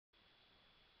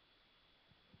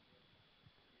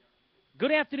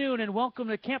Good afternoon and welcome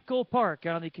to Capco Park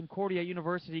on the Concordia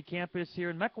University campus here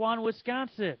in Mequon,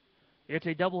 Wisconsin. It's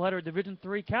a doubleheader of Division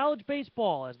III college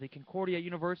baseball as the Concordia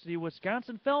University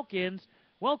Wisconsin Falcons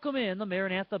welcome in the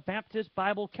Maranatha Baptist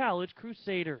Bible College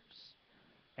Crusaders.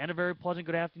 And a very pleasant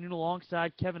good afternoon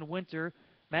alongside Kevin Winter,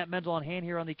 Matt Menzel on hand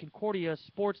here on the Concordia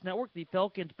Sports Network. The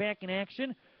Falcons back in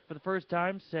action for the first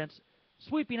time since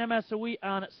sweeping MSOE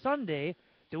on Sunday,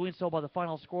 doing so by the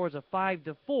final scores of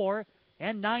 5-4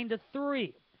 and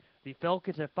 9-3. The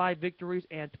Falcons have 5 victories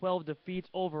and 12 defeats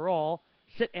overall,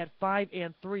 sit at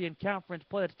 5-3 in conference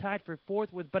play. That's tied for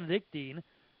 4th with Benedictine.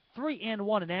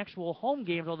 3-1 in actual home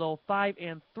games, although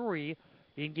 5-3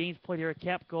 in games played here at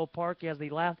Capco Park as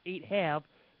the last 8 have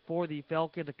for the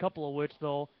Falcons, a couple of which,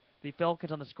 though, the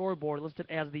Falcons on the scoreboard listed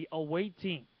as the away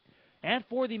team. And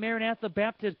for the Maranatha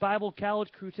Baptist Bible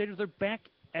College Crusaders, they're back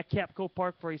at Capco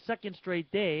Park for a second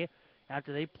straight day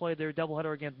after they played their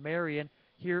doubleheader against Marion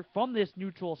here from this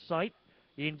neutral site.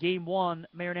 In Game 1,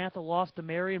 Maranatha lost to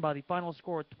Marion by the final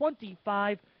score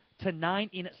 25-9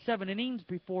 in 7 innings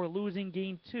before losing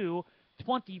Game 2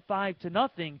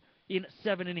 25-0 in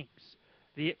 7 innings.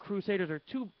 The Crusaders are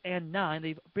 2-9.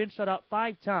 They've been shut out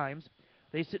 5 times.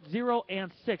 They sit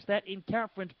 0-6, that in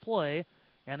conference play,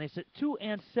 and they sit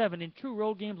 2-7 in true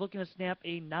road games, looking to snap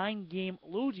a 9-game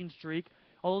losing streak,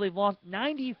 although they've lost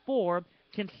 94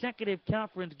 consecutive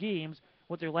conference games,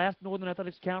 with their last Northern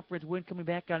Athletics Conference win coming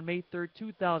back on May 3rd,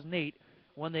 2008,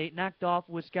 when they knocked off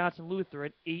Wisconsin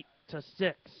Lutheran 8-6.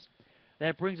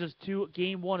 That brings us to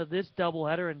Game 1 of this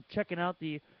doubleheader, and checking out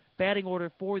the batting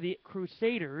order for the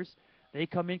Crusaders. They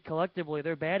come in collectively.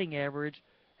 Their batting average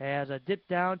has dipped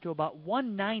down to about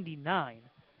 199.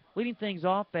 Leading things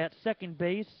off at second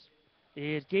base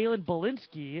is Galen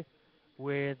Belinsky,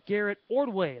 with Garrett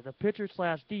Ordway, the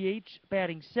pitcher/DH,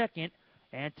 batting second,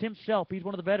 and Tim Shelp, he's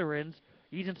one of the veterans.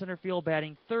 He's in center field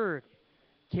batting third.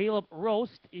 Caleb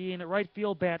Roast in right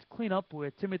field bats cleanup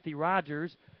with Timothy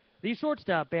Rogers, the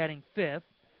shortstop, batting fifth.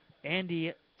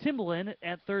 Andy Timblin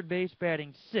at third base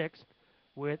batting sixth,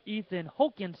 with Ethan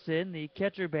Hokinson, the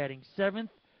catcher, batting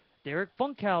seventh. Derek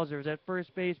Funkhauser at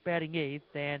first base batting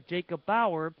eighth, and Jacob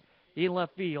Bauer in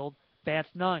left field bats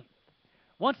ninth.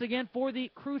 Once again for the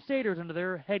Crusaders under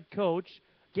their head coach,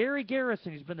 Gary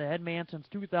Garrison, who's been the head man since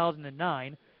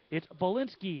 2009. It's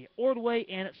Belinsky, Ordway,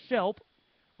 and Shelp,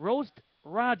 Roast,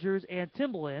 Rogers, and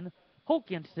Timblin,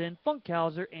 Hokinson,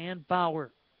 Funkhauser, and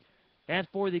Bauer. As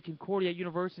for the Concordia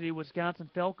University Wisconsin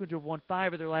Falcons, who have won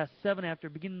 5 of their last 7 after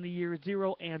beginning the year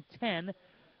 0-10.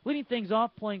 Leading things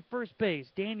off playing first base,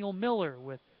 Daniel Miller,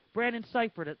 with Brandon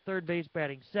Seifert at third base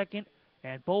batting second,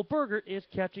 and Bo Bergert is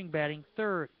catching batting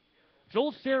third.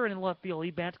 Joel Sharon in left field,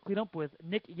 he bats cleanup with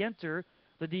Nick Yenter,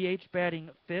 the DH, batting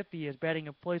fifth. He is batting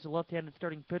in place of left-handed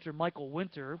starting pitcher Michael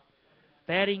Winter.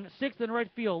 Batting sixth in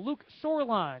right field, Luke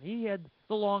Shoreline. He had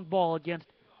the long ball against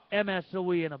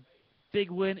MSOE in a big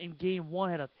win in Game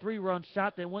 1. Had a 3-run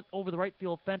shot that went over the right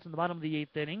field fence in the bottom of the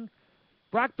 8th inning.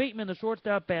 Brock Bateman, the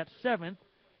shortstop, bats seventh.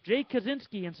 Jay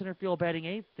Kaczynski in center field batting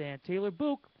eighth. And Taylor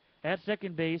Book at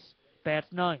second base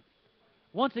bats ninth.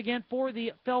 Once again for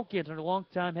the Falcons under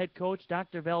longtime head coach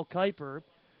Dr. Val Kuiper,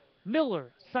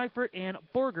 Miller, Seifert, and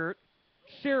Borgert,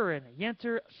 Sharon,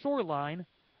 Yenter, Shoreline,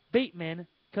 Bateman,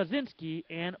 Kaczynski,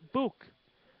 and Book.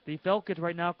 The Falcons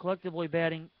right now collectively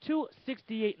batting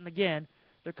 .268, and again,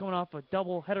 they're coming off a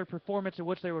double-header performance in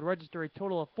which they would register a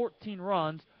total of 14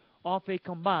 runs off a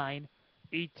combined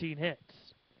 18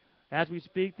 hits. As we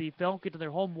speak, the Falcons in their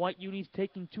home white unis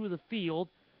taking to the field,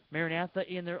 Maranatha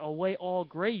in their away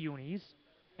all-gray unis,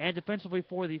 and defensively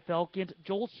for the Falcons,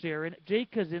 Joel Sharon, Jay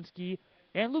Kaczynski,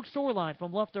 and Luke Shoreline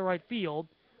from left to right field,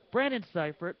 Brandon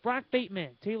Seifert, Brock Bateman,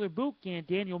 Taylor Book, and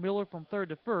Daniel Miller from third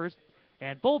to first,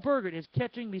 and Bo Bergert is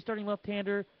catching the starting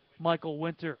left-hander, Michael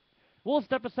Winter. We'll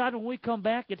step aside when we come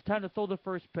back. It's time to throw the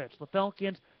first pitch. The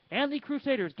Falcons and the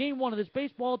Crusaders, Game 1 of this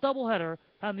baseball doubleheader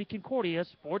on the Concordia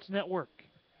Sports Network.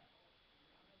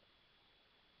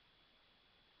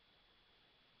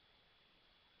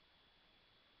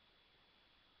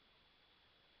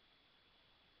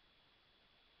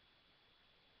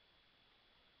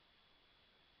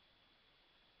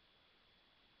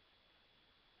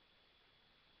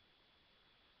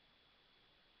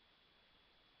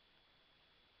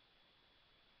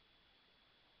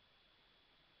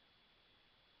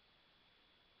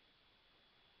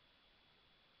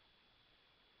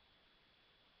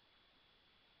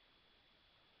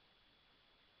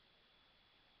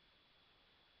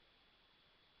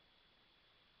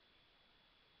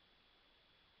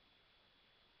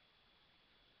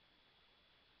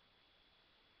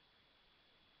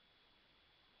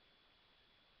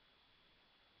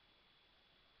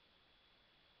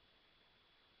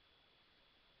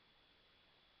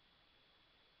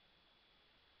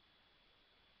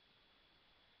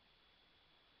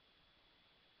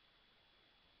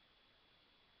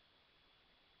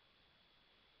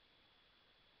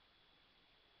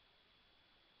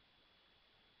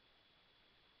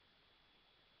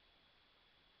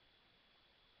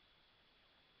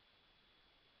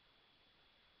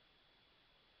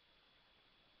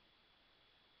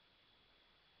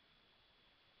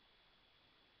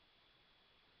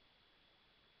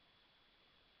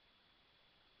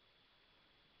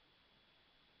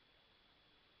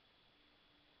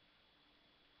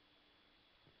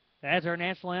 As our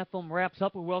national anthem wraps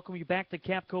up, we welcome you back to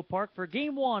Capco Park for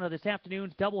Game 1 of this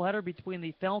afternoon's doubleheader between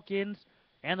the Falcons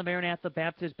and the Maranatha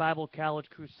Baptist Bible College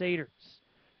Crusaders.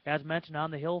 As mentioned, on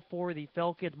the hill for the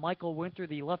Falcons, Michael Winter,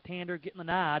 the left-hander, getting the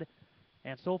nod.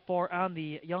 And so far on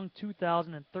the young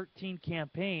 2013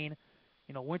 campaign,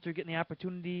 Winter getting the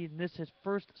opportunity, and this is his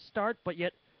first start, but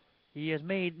yet he has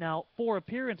made now 4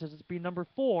 appearances. It's been number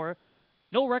 4.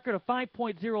 No record of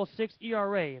 5.06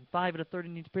 ERA in 5 of the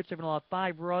 13 innings pitched, having allowed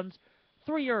 5 runs,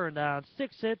 3 earned on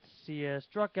 6 hits. He has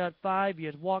struck out 5, he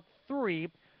has walked 3,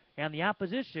 and the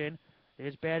opposition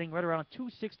is batting right around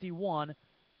 261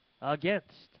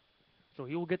 against. So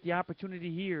he will get the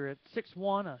opportunity here at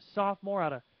 6'1", a sophomore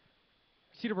out of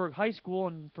Cedarburg High School,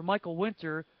 and for Michael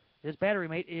Winter, his battery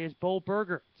mate is Bo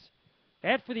Burgert.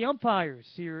 As for the umpires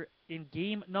here in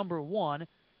game number 1,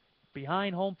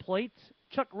 behind home plate,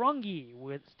 Chuck Runge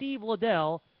with Steve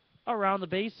Liddell around the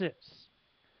bases.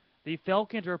 The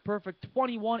Falcons are a perfect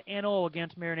 21-0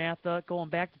 against Maranatha going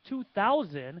back to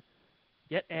 2000.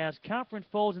 Yet as conference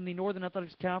foes in the Northern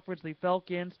Athletics Conference, the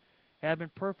Falcons have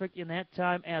been perfect in that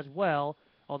time as well,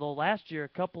 although last year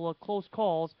a couple of close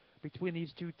calls between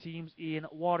these two teams in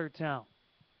Watertown.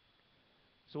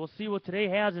 So we'll see what today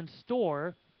has in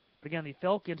store. But again, the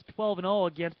Falcons 12-0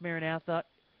 against Maranatha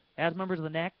as members of the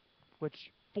NAC, which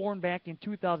formed back in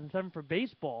 2007 for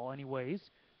baseball anyways.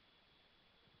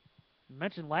 I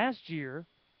mentioned last year,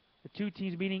 the two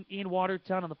teams meeting in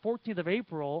Watertown on the 14th of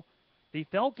April. The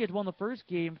Falcons won the first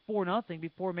game 4-0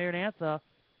 before Maranatha,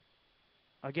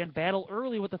 again, battled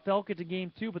early with the Falcons in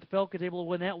game 2, but the Falcons able to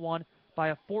win that one by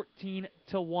a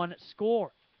 14-1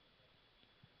 score.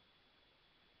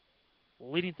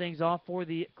 Leading things off for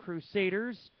the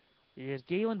Crusaders is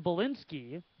Galen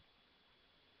Belinsky.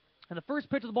 And the first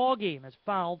pitch of the ball game has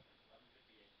fouled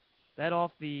that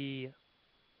off the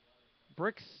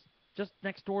bricks just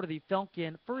next door to the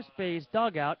Falcon first base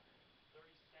dugout.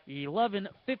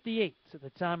 11:58 at the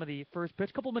time of the first pitch.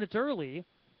 A couple minutes early.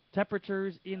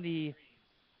 Temperatures in the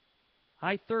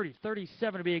high 30s,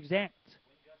 37 to be exact.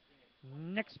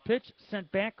 Next pitch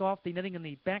sent back off the netting in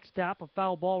the backstop. A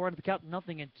foul ball right at the count,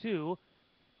 0-2.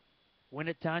 Wind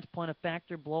at times playing a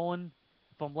factor, blowing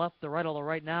from left to right, although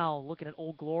right now, looking at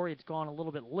Old Glory, it's gone a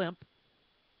little bit limp.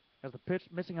 As the pitch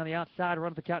missing on the outside,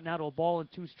 run the count now to a ball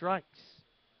and 2 strikes.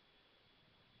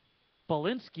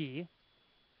 Belinsky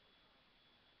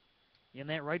in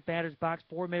that right batter's box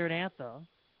for Maranatha.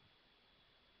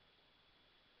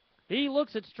 He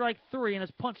looks at strike 3 and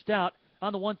is punched out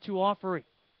on the 1-2 offering.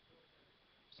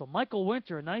 So Michael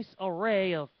Winter, a nice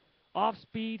array of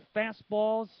off-speed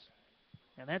fastballs.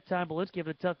 And that time Belinsky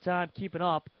having a tough time keeping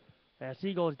up as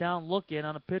he goes down looking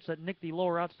on a pitch that nicked the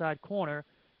lower outside corner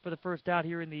for the first out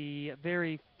here in the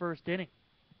very first inning.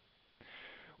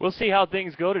 We'll see how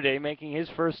things go today, making his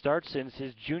first start since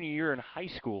his junior year in high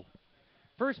school.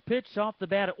 First pitch off the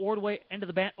bat at Ordway, end of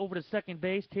the bat over to second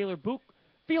base. Taylor Book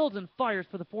fields and fires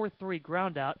for the 4-3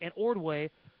 ground out, and Ordway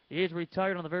is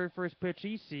retired on the very first pitch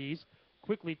he sees.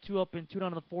 Quickly 2 up and 2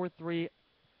 down on the 4-3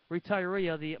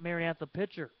 retiree of the Maranatha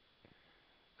pitcher.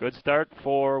 Good start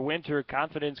for Winter.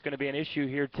 Confidence going to be an issue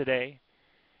here today.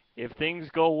 If things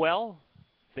go well,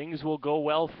 things will go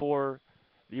well for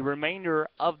the remainder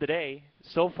of the day.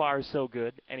 So far, so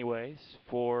good, anyways,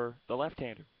 for the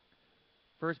left-hander.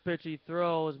 First pitch he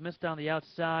throws, missed on the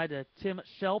outside. Tim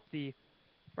Shelp, the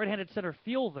right-handed center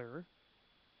fielder.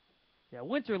 Yeah,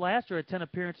 Winter last year had 10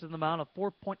 appearances on the mound, a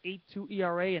 4.82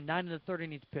 ERA and 9 in the 3rd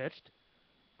innings pitched.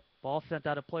 Ball sent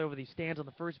out of play over the stands on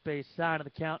the first base side of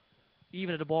the count,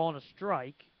 even at a ball and a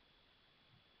strike.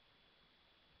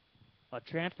 A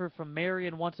transfer from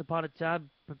Marion once upon a time,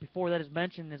 but before that, as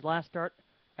mentioned, his last start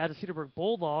as a Cedarburg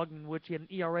Bulldog, in which he had an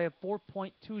ERA of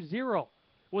 4.20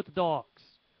 with the Dogs.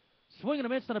 Swing and a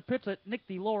miss on a pitch that nicked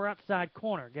the lower outside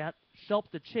corner. Got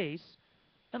Shelp to chase,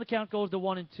 and the count goes to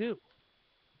 1-2.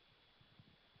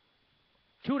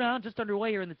 2 down, just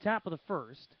underway here in the top of the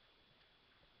first.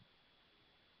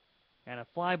 And a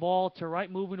fly ball to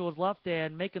right, moving to his left,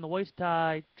 and making the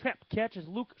waist-high trap catch is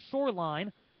Luke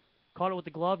Shoreline. Caught it with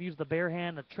the glove, used the bare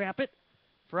hand to trap it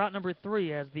for out number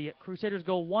 3 as the Crusaders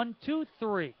go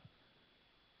 1-2-3.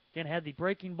 Again, had the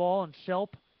breaking ball and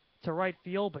Shelp to right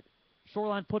field, but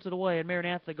Shoreline puts it away, and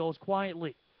Maranatha goes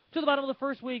quietly. To the bottom of the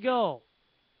first we go.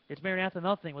 It's Maranatha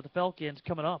nothing with the Falcons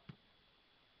coming up.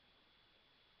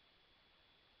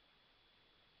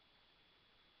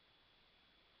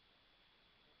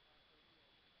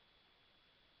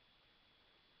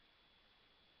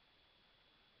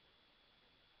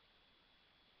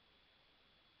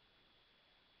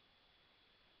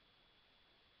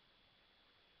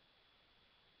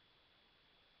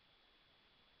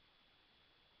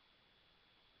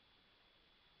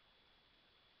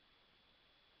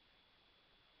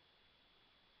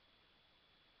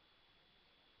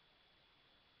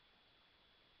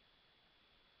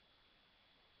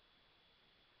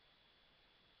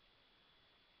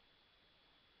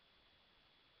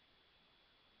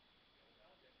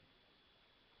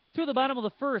 To the bottom of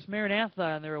the first, Maranatha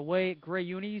and their away gray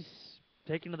unis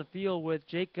taking to the field with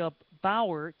Jacob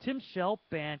Bauer, Tim Schelp,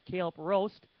 and Caleb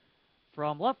Roast.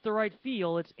 From left to right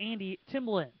field, it's Andy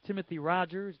Timlin, Timothy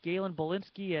Rogers, Galen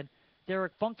Belinsky, and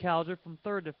Derek Funkhauser from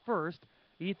third to first.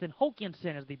 Ethan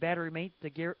Hokinson is the battery mate to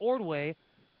Garrett Ordway,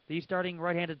 the starting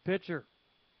right-handed pitcher.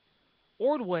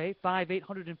 Ordway, 5'8",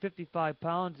 155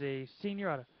 pounds, a senior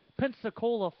out of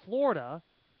Pensacola, Florida,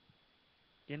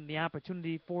 getting the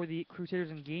opportunity for the Crusaders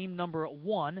in game number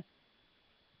 1.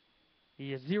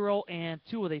 He is 0-2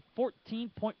 with a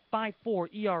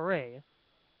 14.54 ERA.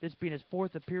 This being his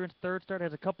fourth appearance, third start,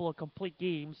 has a couple of complete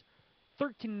games.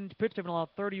 13 innings pitched, having allowed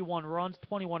 31 runs,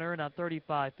 21 earned on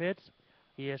 35 hits.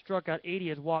 He has struck out 80,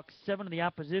 has walked 7 in the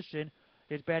opposition.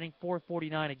 Is batting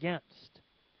 .449 against.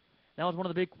 That was one of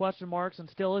the big question marks, and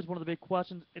still is one of the big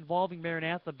questions involving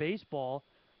Maranatha baseball,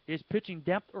 is pitching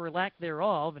depth or lack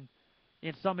thereof. And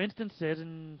in some instances,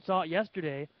 and saw it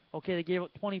yesterday, okay, they gave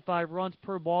up 25 runs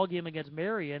per ball game against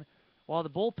Marion, while the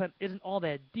bullpen isn't all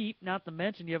that deep, not to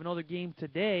mention you have another game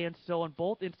today, and so in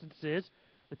both instances,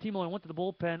 the team only went to the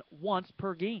bullpen once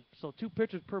per game. So 2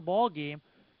 pitchers per ball game,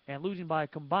 and losing by a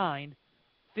combined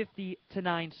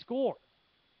 50-9 score.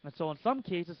 And so in some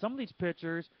cases, some of these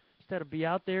pitchers just had to be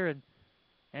out there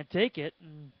and take it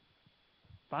and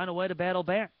find a way to battle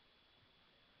back.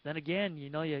 Then again,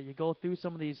 you go through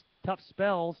some of these tough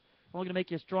spells, only going to make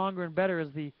you stronger and better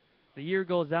as the year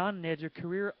goes on and as your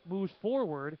career moves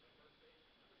forward.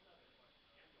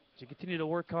 So you continue to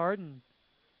work hard and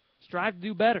strive to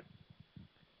do better.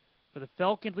 For the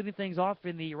Falcons, leading things off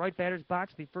in the right batter's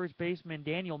box, the first baseman,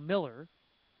 Daniel Miller.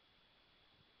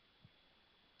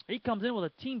 He comes in with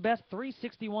a team-best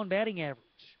 .361 batting average.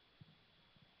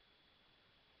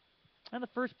 And the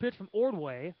first pitch from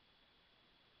Ordway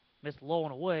missed low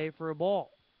and away for a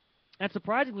ball. And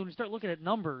surprisingly, when you start looking at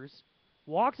numbers,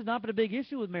 walks have not been a big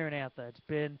issue with Maranatha. It's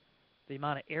been the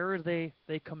amount of errors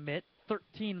they commit,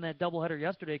 13 in that doubleheader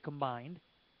yesterday combined.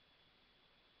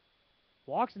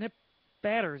 Walks and hit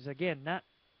batters, again, not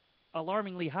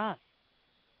alarmingly high.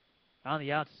 On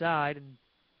the outside, and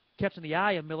catching the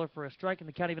eye of Miller for a strike, and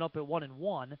the count even up at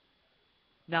 1-1.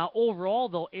 Now, overall,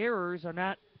 though, errors are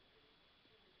not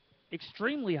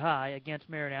extremely high against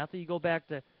Maranatha. You go back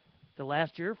to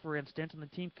last year, for instance, and the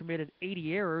team committed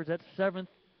 80 errors. That's 7th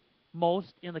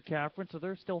most in the conference, so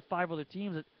there's still 5 other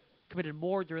teams that committed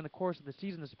more during the course of the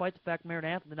season, despite the fact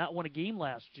Maranatha did not win a game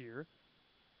last year.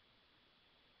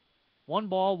 1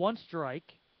 ball, 1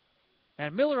 strike.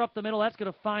 And Miller up the middle, that's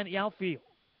going to find the outfield.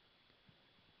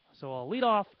 So a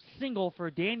leadoff single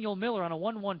for Daniel Miller on a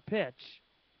 1-1 pitch.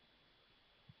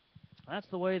 That's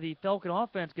the way the Falcon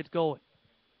offense gets going.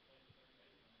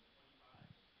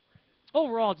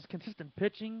 Overall, just consistent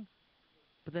pitching,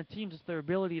 but then teams, just their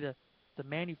ability to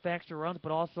manufacture runs,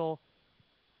 but also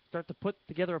start to put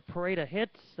together a parade of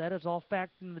hits. That is all factored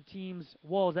in the team's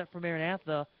woes. That for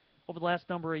Maranatha over the last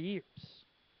number of years,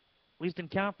 at least in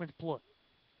conference play.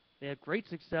 They had great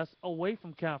success away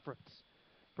from conference.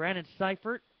 Brandon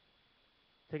Seifert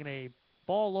taking a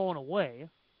ball low and away.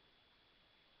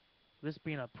 This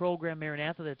being a program,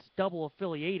 Maranatha, that's double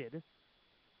affiliated,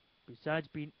 besides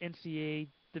being NCAA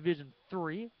Division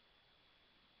III.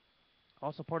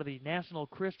 Also part of the National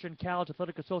Christian College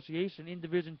Athletic Association in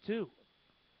Division II.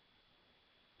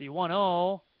 The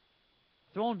 1-0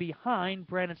 thrown behind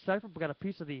Brandon Seifert, but got a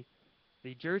piece of the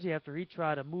jersey after he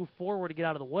tried to move forward to get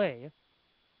out of the way.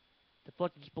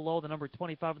 Deflected just below the number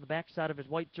 25 on the backside of his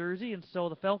white jersey, and so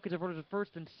the Falcons have ordered to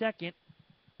first and second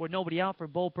with nobody out for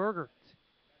Bo Berger.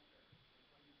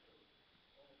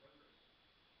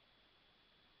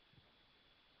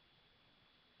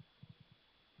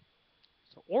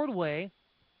 So Ordway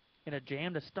in a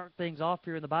jam to start things off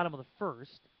here in the bottom of the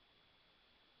first.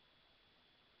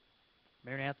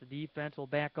 Maranatha defense will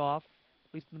back off,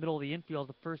 at least in the middle of the infield.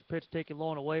 The first pitch taken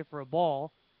low and away for a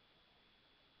ball.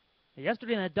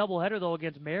 Yesterday in that doubleheader, though,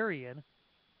 against Marion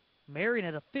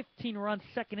had a 15-run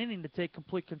second inning to take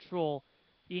complete control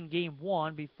in Game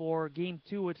 1 before Game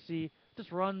 2 would see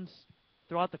just runs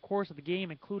throughout the course of the game,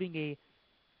 including a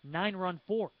 9-run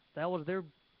fourth. That was their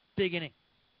big inning.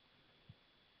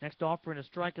 Next offering a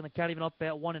strike, and the count even up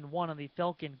at 1-1 on the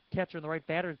Falcon catcher in the right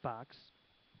batter's box.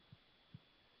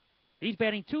 He's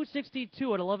batting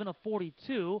 .262 at 11 of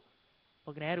 42,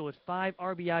 looking to add to his 5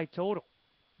 RBI total.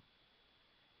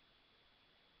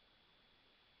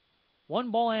 1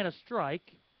 ball and a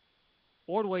strike.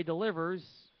 Ordway delivers.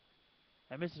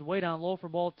 That misses way down low for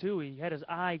ball 2. He had his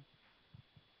eye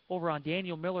over on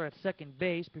Daniel Miller at second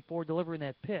base before delivering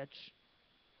that pitch.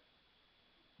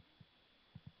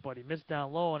 But he missed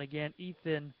down low, and again,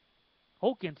 Ethan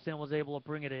Hokinson was able to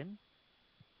bring it in.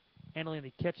 handling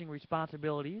the catching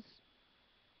responsibilities.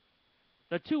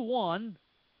 The 2-1,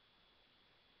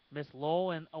 missed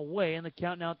low and away, and the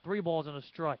count now 3 balls and a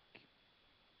strike.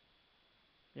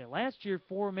 Yeah, last year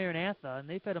for Maranatha, and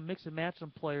they've had to mix and match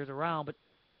some players around, but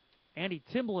Andy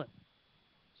Timblin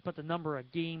spent the number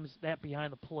of games that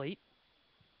behind the plate.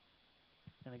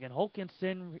 And again,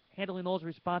 Hokinson handling those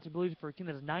responsibilities for a team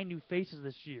that has 9 new faces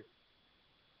this year.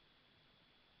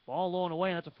 Ball low and away,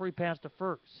 and that's a free pass to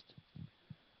first.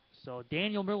 So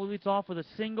Daniel Miller leads off with a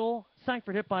single.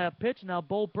 Seifert hit by a pitch. Now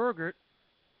Bo Burgert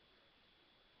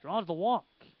draws the walk.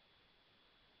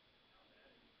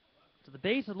 So the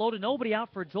base is loaded. Nobody out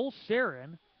for Joel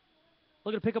Sharon.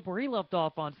 Looking to pick up where he left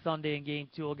off on Sunday in Game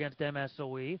 2 against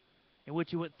MSOE, in which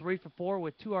he went 3 for 4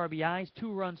 with 2 RBIs,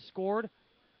 2 runs scored,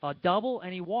 a double,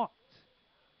 and he walked.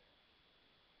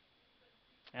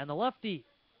 And the lefty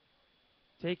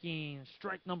taking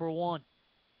strike number 1.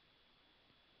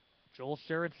 Joel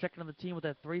Sharon, second on the team with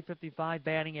that .355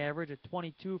 batting average at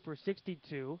 22 for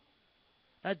 62.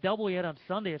 That double he had on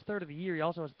Sunday, his third of the year. He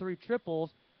also has 3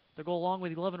 triples to go along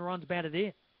with 11 runs batted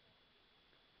in.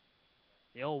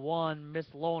 The 0-1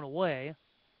 missed low and away,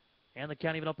 and the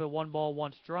count even up at 1 ball,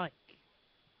 1 strike.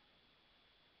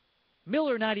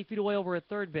 Miller 90 feet away over at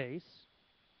third base.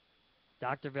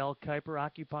 Dr. Val Kuiper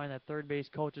occupying that third base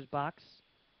coach's box.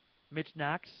 Mitch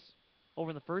Knox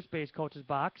over in the first base coach's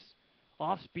box.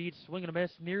 Off-speed, swing and a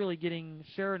miss, nearly getting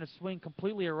Sharon to swing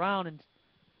completely around and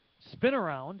spin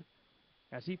around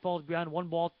as he falls behind 1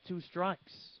 ball, 2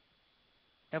 strikes.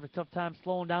 Have a tough time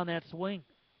slowing down that swing.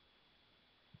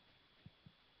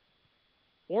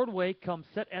 Ordway comes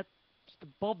set at just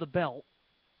above the belt.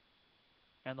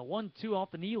 And the 1-2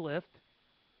 off the knee lift.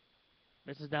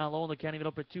 Misses down low, and the count even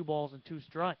up at 2 balls and 2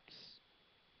 strikes.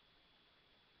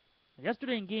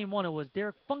 Yesterday in Game 1, it was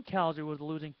Derek Funkhauser who was the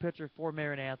losing pitcher for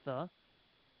Maranatha.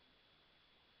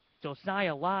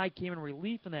 Josiah Lai came in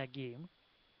relief in that game.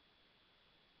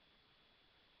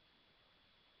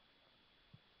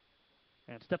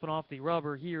 And stepping off the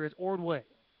rubber here is Ordway.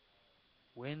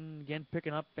 Wind again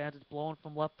picking up as it's blowing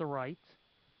from left to right.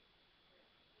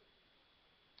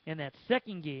 In that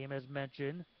second game, as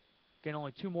mentioned, again,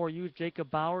 only 2 more used. Jacob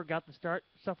Bauer got the start,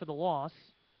 suffered the loss.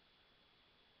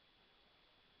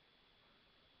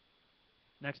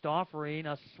 Next offering,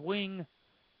 a swing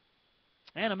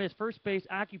and a miss. First base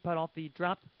occupied off the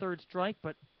dropped third strike,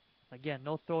 but again,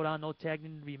 no throwdown, no tag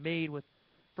needed to be made with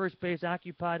first base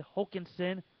occupied.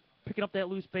 Hokinson picking up that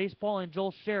loose baseball, and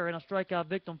Joel Sharon, a strikeout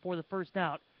victim for the first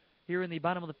out here in the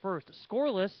bottom of the first.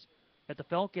 Scoreless at the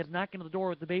Falcons, knocking on the door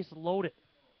with the bases loaded.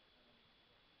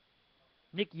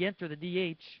 Nick Yenter, the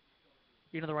DH,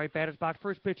 into the right batter's box.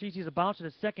 First pitch, he sees a bounce to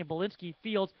the second. Belinsky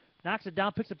fields, knocks it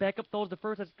down, picks it back up, throws to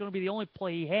first. That's going to be the only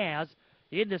play he has.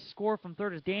 In to score from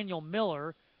third is Daniel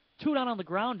Miller. 2 down on the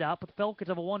ground out, but the Falcons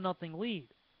have a 1-0 lead.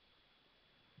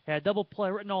 Had a double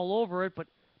play written all over it, but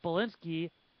Belinsky,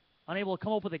 unable to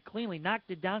come up with it cleanly,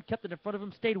 knocked it down, kept it in front of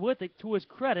him, stayed with it. To his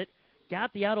credit,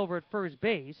 got the out over at first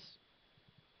base.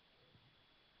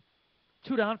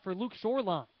 2 down for Luke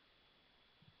Shoreline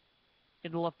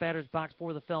in the left batter's box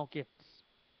for the Falcons.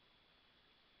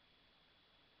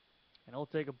 And he'll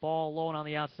take a ball low and on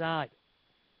the outside.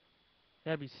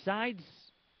 Now, besides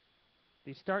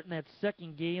the start in that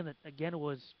second game that, again,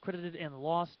 was credited and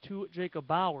lost to Jacob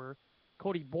Bauer,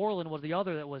 Cody Borland was the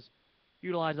other that was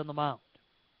utilized on the mound.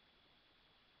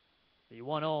 The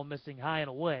 1-0 missing high and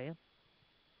away.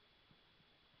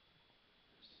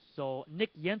 So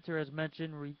Nick Yenter, as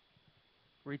mentioned,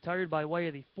 retired by way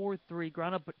of the 4-3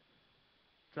 ground up, but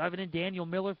driving in Daniel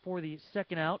Miller for the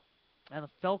second out and the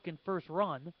Falcon first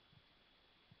run.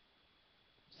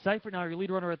 Seifert now your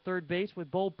lead runner at third base with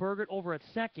Bo Burgert over at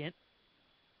second.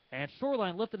 And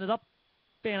Shoreline lifting it up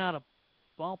and out of,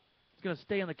 well, it's going to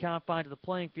stay in the confines of the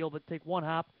playing field, but take 1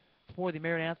 hop for the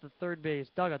Maranatha third base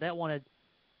dugout. That one had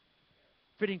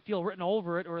fitting field written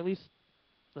over it, or at least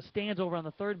the stands over on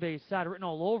the third base side written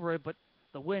all over it, but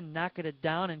the wind knocking it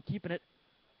down and keeping it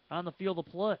on the field of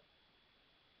play.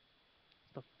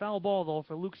 It's the foul ball, though,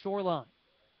 for Luke Shoreline.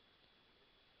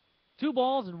 2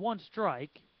 balls and 1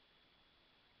 strike.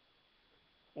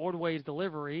 Ordway's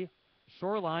delivery.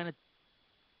 Shoreline,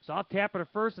 soft tapper to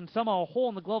first, and somehow a hole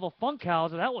in the glove of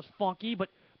Funkhauser. That was funky, but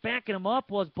backing him up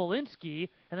was Belinsky,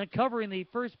 and then covering the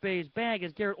first base bag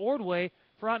is Garrett Ordway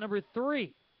for out number 3.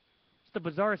 It's the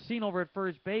bizarre scene over at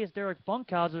first base. Derek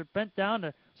Funkhauser bent down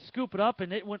to scoop it up,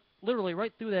 and it went literally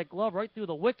right through that glove, right through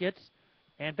the wickets.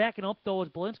 And backing up, though, is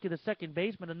Belinsky, the second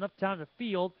baseman, enough time to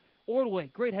field. Ordway,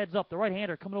 great heads up. The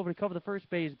right-hander coming over to cover the first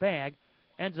base bag.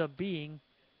 Ends up being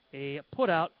a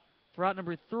putout for out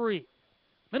number 3.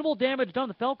 Minimal damage done.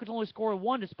 The Falcons only score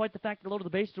one despite the fact they're low to the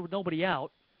bases with nobody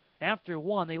out. After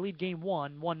one, they lead game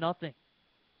 1-0.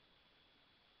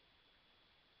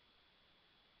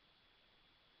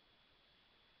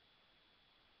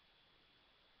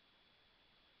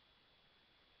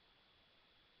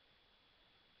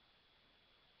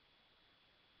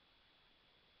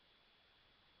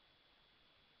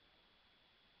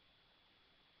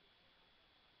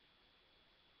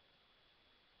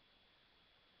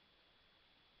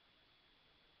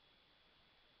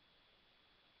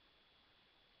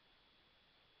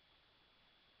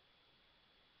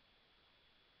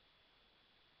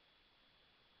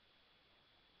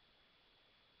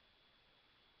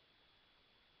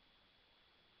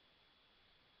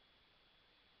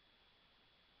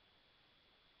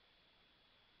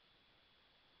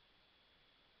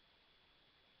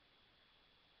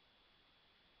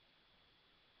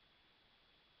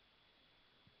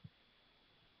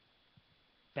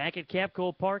 Back at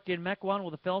Capco Park in Mequon, where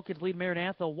the Falcons lead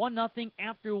Maranatha 1-0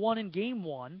 after one in game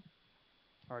 1.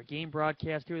 Our game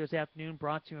broadcast here this afternoon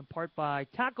brought to you in part by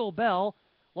Taco Bell,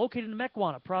 located in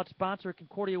Mequon, a proud sponsor of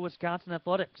Concordia, Wisconsin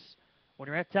Athletics. When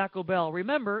you're at Taco Bell,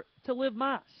 remember to live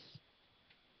Mas.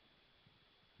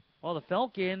 Well, the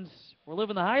Falcons were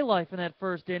living the high life in that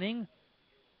first inning,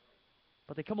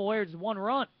 but they come away with just one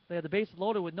run. They had the bases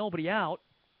loaded with nobody out,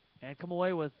 and come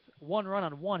away with one run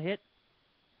on one hit.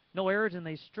 No errors, and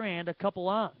they strand a couple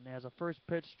on as a first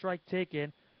pitch strike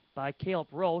taken by Caleb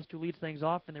Roast, who leads things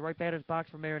off in the right batter's box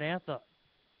for Maranatha.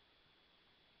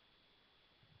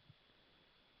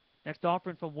 Next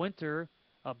offering from Winter,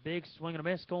 a big swing and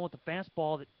a miss, going with the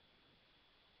fastball that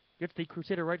gets the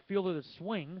Crusader right fielder to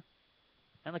swing,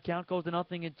 and the count goes to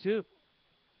 0-2.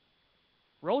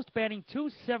 Roast batting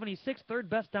 .276, third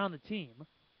best on the team.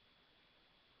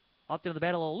 Out there in the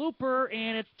battle, a looper,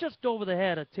 and it's just over the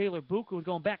head of Taylor Book, who was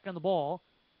going back on the ball.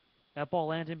 That ball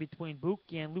lands in between Book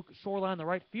and Luke Shoreline, the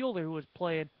right fielder, who was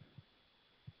playing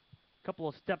a couple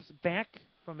of steps back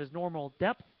from his normal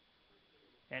depth.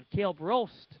 And Caleb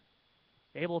Roast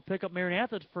able to pick up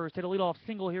Maranatha's first, hit a leadoff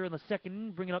single here in the second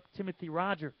inning, bringing up Timothy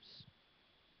Rogers.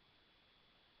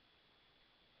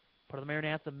 Part of the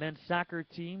Maranatha men's soccer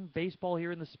team, baseball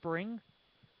here in the spring.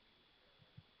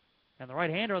 And the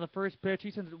right-hander on the first pitch, he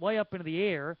sends it way up into the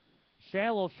air.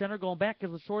 Shallow center going back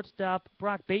as the shortstop,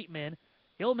 Brock Bateman.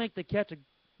 He'll make the catch a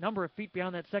number of feet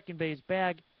beyond that second base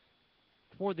bag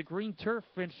toward the green turf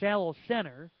in shallow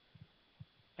center.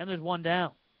 And there's one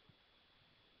down.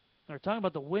 We're talking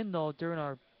about the wind, though, during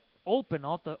our off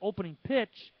the opening pitch.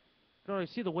 You can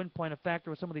already see the wind playing a factor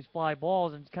with some of these fly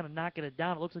balls and kind of knocking it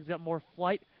down. It looks like it's got more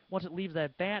flight once it leaves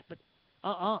that bat, but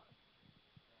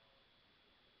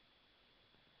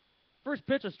First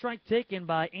pitch, a strike taken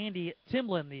by Andy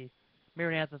Timlin, the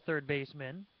Maranatha third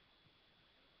baseman.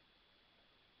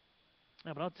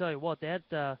 Yeah, but I'll tell you what, that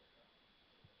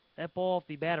ball off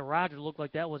the bat of Rogers looked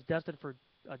like that was destined for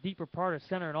a deeper part of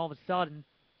center, and all of a sudden,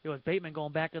 it was Bateman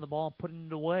going back to the ball and putting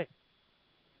it away.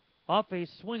 Off a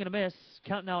swing and a miss,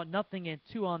 counting out 0-2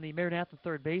 on the Maranatha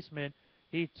third baseman.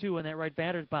 He, too, in that right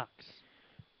batter's box.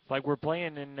 It's like we're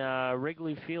playing in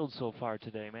Wrigley Field so far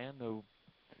today, man. The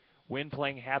wind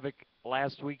playing havoc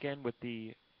last weekend with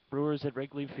the Brewers at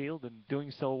Wrigley Field and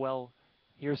doing so well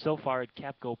here so far at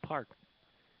Capco Park.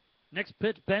 Next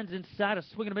pitch bends inside, a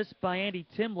swing and a miss by Andy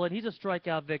Timlin. He's a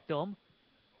strikeout victim.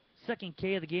 Second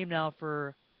K of the game now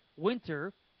for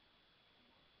Winter.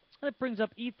 That brings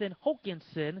up Ethan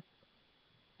Hokinson,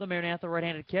 the Maranatha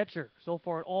right-handed catcher. So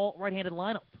far, an all right-handed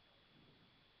lineup.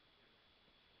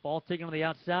 Ball taken on the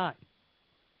outside.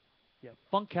 Yeah,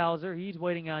 Funkhauser, he's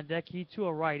waiting on deck. He, too,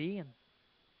 a righty. And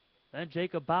then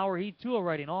Jacob Bauer, he, too, a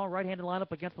righty. An all right-handed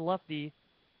lineup against the lefty,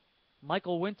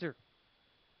 Michael Winter.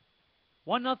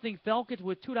 1-0 Falcons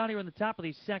with 2 down here in the top of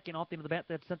the second. Off the end of the bat,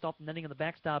 that's sent off the netting in the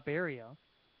backstop area.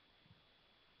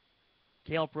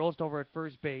 Caleb Roast over at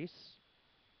first base.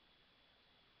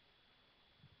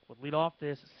 Would lead off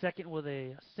this second with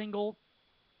a single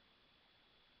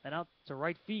and out to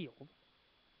right field.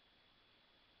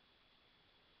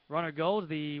 Runner goes.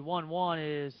 The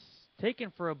 1-1 is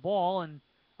taken for a ball, and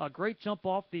a great jump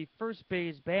off the first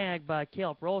base bag by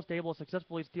Caleb Roast, able to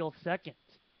successfully steal second.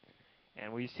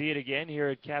 And we see it again here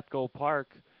at Capco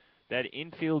Park, that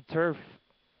infield turf,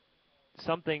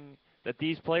 something that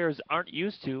these players aren't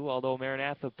used to, although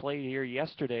Maranatha played here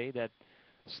yesterday. That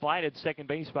slide at second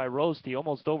base by Roast, he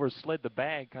almost overslid the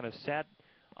bag, kind of sat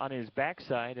on his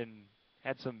backside and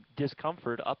had some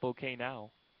discomfort. Up okay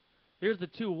now. Here's the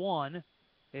 2-1.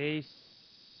 A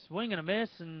swing and a miss,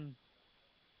 and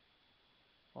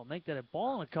I'll make that a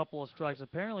ball and a couple of strikes.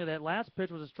 Apparently that last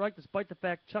pitch was a strike despite the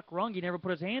fact Chuck Runge never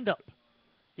put his hand up.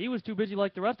 He was too busy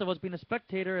like the rest of us being a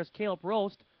spectator as Caleb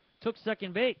Roast took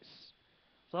second base.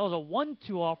 So that was a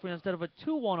 1-2 offering instead of a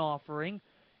 2-1 offering.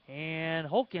 And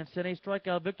Hokanson, a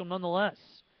strikeout victim nonetheless.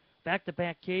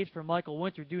 Back-to-back Ks for Michael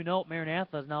Winter. Do note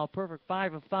Maranatha is now a perfect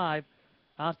 5 of 5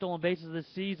 on stolen bases this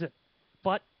season.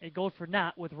 But it goes for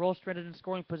naught with Roast stranded in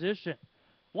scoring position.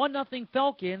 1-0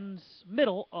 Falcons,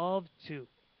 middle of 2.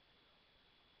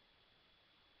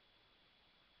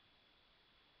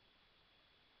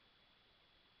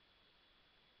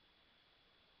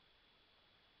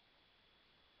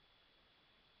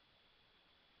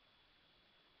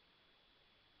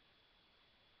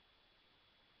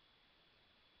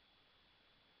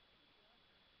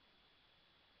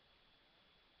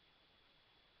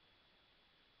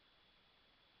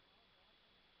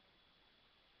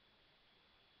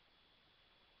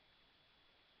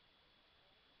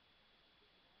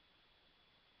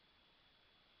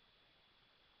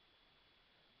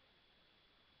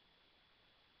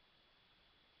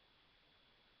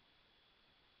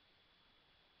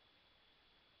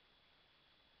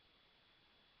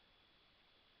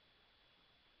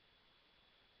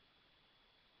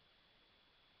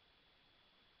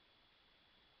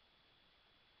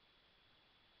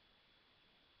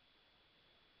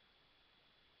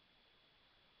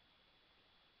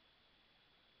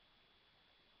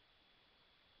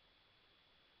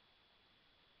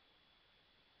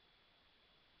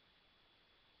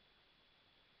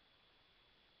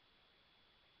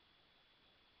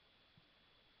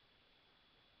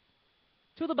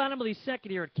 To the bottom of the second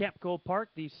here at Capco Park,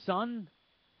 the sun,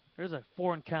 there's a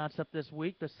foreign concept this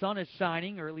week. The sun is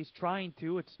shining, or at least trying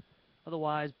to. It's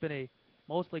otherwise been a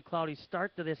mostly cloudy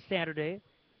start to this Saturday,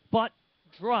 but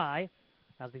dry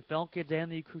as the Falcons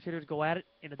and the Crusaders go at it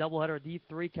in a doubleheader of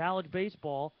D3 college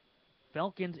baseball.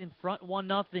 Falcons in front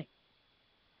 1-0.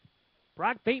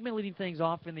 Brock Bateman leading things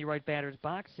off in the right batter's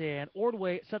box, and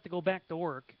Ordway set to go back to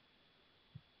work.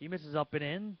 He misses up and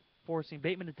in, forcing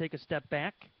Bateman to take a step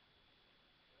back.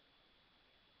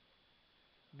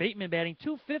 Bateman batting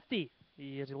 .250.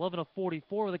 He is 11 of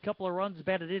 44 with a couple of runs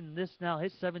batted in this now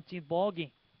his 17th ball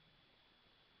game.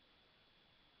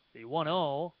 The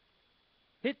 1-0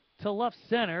 hit to left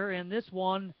center, and this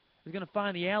one is going to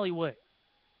find the alleyway.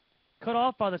 Cut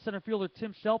off by the center fielder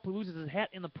Tim Shelp, who loses his hat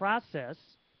in the process.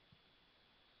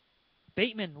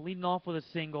 Bateman leading off with a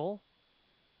single.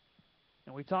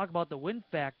 And we talk about the wind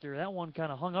factor. That one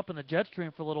kind of hung up in the jet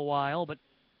stream for a little while, but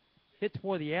hit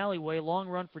toward the alleyway. Long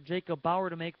run for Jacob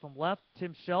Bauer to make from left.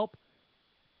 Tim Shelp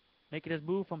making his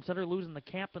move from center, losing the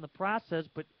cap in the process,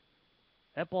 but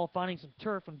that ball finding some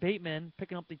turf, and Bateman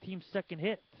picking up the team's second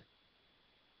hit.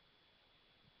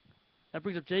 That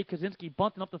brings up Jay Kaczynski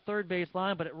bunting up the third base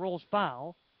line, but it rolls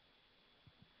foul.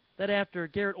 Then after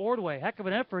Garrett Ordway, heck of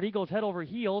an effort. He goes head over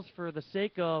heels for the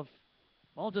sake of,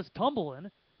 well, just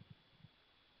tumbling.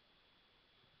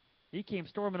 He came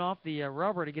storming off the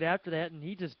rubber to get after that, and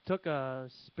he just took a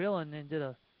spill and did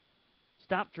a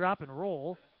stop, drop, and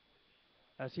roll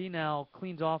as he now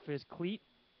cleans off his cleat.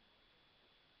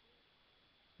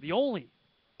 The only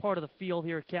part of the field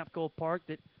here at Capco Park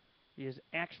that is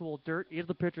actual dirt is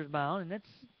the pitcher's mound, and it's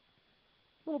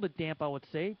a little bit damp, I would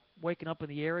say, waking up in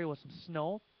the area with some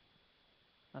snow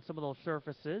on some of those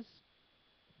surfaces.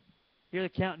 Here the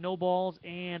count, no balls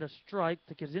and a strike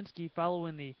to Kaczynski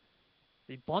following the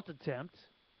bunt attempt.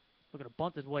 Looking to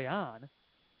bunt his way on.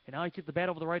 And now he kicks the bat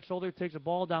over the right shoulder, takes a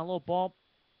ball down low. Ball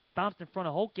bounced in front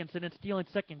of Hokanson, and stealing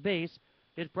second base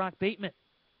is Brock Bateman.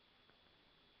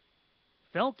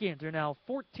 Falcons are now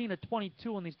 14 of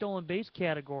 22 in the stolen base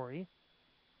category.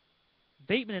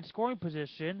 Bateman in scoring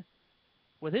position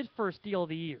with his first steal of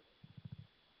the year.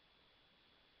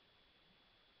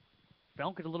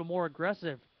 Falcons a little more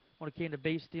aggressive when it came to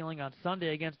base stealing on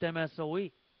Sunday against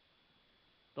MSOE.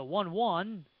 The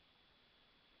 1-1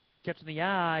 catching the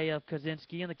eye of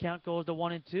Kaczynski, and the count goes to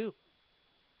 1-2.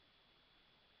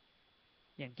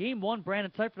 In game one,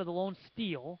 Brandon Seifert had the lone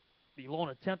steal, the lone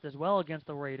attempt as well against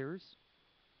the Raiders.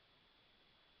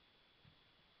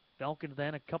 Falcons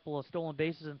then a couple of stolen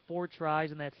bases and 4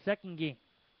 tries in that second game.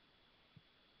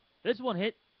 This one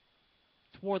hit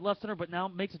toward left center, but now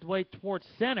makes its way towards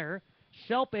center.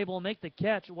 Shelp able to make the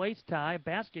catch, waist tie,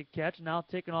 basket catch, now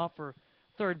taken off for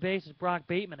third base is Brock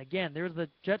Bateman. Again, there's the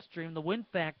jet stream, the wind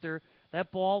factor.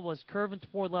 That ball was curving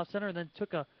toward left center and then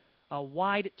took a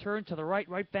wide turn to the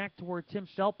right back to where Tim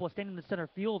Shelp was standing the center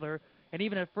fielder. And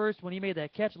even at first, when he made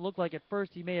that catch, it looked like at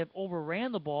first he may have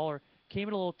overran the ball or came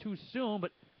in a little too soon,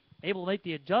 but able to make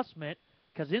the adjustment.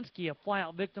 Kaczynski, a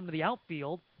fly-out victim to the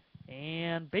outfield,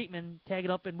 and Bateman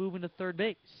tagging up and moving to third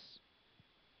base.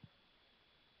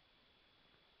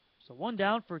 So one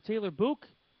down for Taylor Book.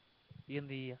 in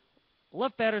the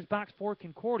left batter's box for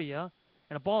Concordia.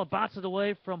 And a ball that bounces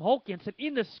away from Hokinson.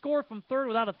 In to score from third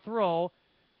without a throw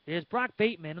is Brock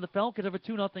Bateman, and the Falcons have a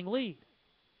 2-0 lead.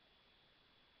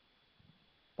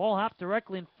 Ball hopped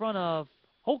directly in front of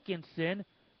Hokinson,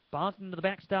 bouncing into the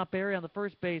backstop area on the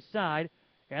first base side,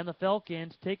 and the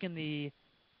Falcons taking the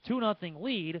 2-0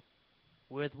 lead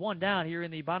with one down here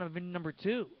in the bottom of inning number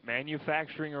 2.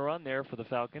 Manufacturing a run there for the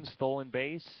Falcons. Stolen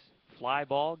base, fly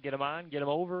ball, get him on, get him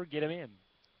over, get him in.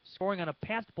 Scoring on a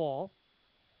passed ball.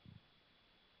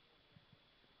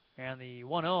 And the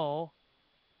 1-0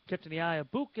 tipped in the eye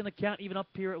of Book, and the count even up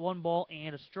here at 1-1.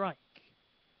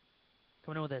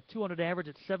 Coming in with a 200 average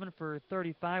at 7 for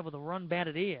 35 with a run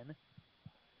batted in.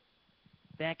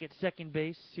 Back at second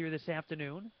base here this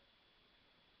afternoon.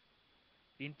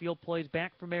 The infield plays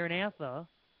back for Maranatha.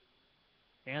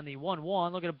 And the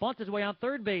 1-1. Look at a bunt his way on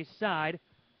third base side.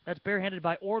 That's barehanded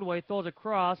by Ordway. Throws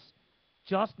across.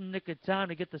 Just in nick of time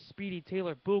to get the speedy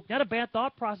Taylor Book. Not a bad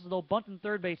thought process, though, bunting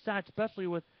third base side, especially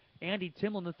with Andy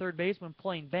Timlin, the third baseman,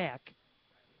 playing back.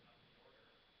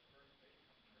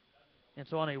 And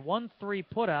so on a 1-3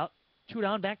 putout, 2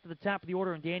 down, back to the top of the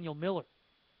order, and Daniel Miller.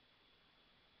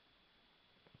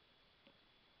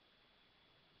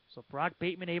 So Brock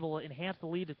Bateman able to enhance the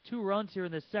lead to 2 runs here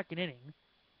in the second inning.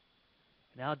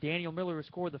 Now Daniel Miller has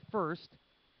scored the first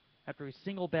after he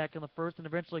singled back in the first and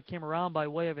eventually came around by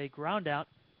way of a ground out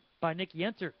by Nick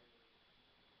Yenter.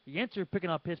 Yenter picking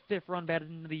up his 5th run batted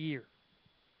into the year.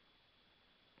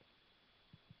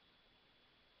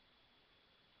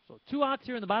 So 2 outs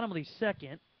here in the bottom of the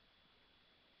second.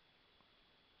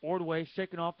 Ordway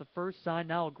shaking off the first sign,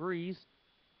 now agrees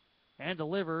and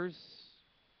delivers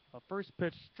a first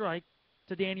pitch strike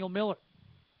to Daniel Miller.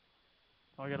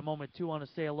 I got a moment too on to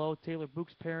say hello. Taylor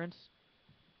Book's parents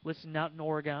listening out in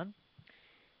Oregon.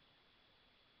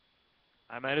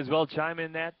 I might as well chime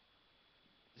in that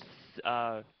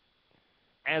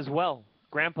as well.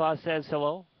 Grandpa says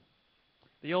hello.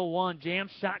 The 0-1 jam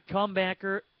shot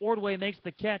comebacker. Ordway makes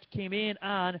the catch. Came in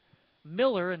on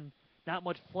Miller, and not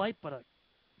much flight, but a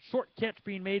short catch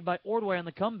being made by Ordway on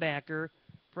the comebacker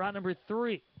for out number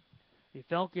 3. The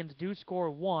Falcons do score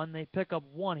 1. They pick up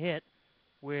 1 hit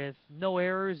with no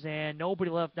errors and nobody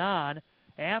left on.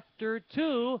 After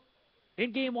 2,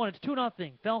 in game 1, it's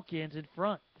 2-0. Falcons in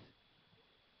front.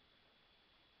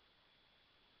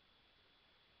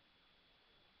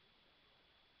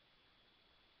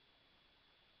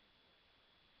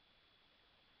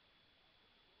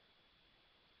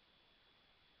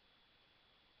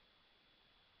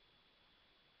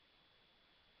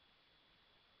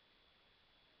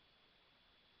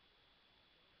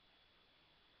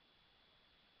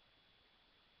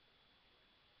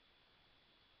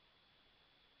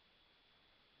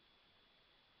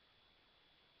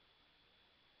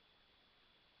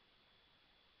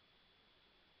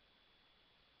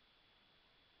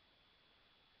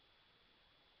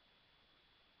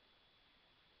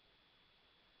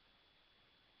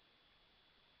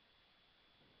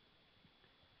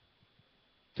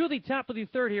 To the top of the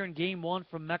third here in game 1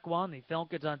 from Mequon. The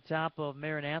Falcons on top of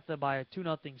Maranatha by a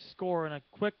 2-0 score. And a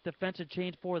quick defensive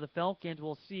change for the Falcons.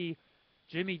 We'll see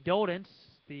Jimmy Dodens,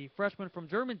 the freshman from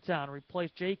Germantown, replace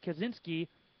Jay Kaczynski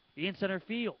in center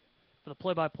field. For the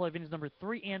play-by-play of innings number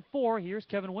 3 and 4, here's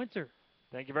Kevin Winter.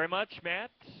 Thank you very much,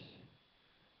 Matt.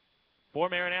 For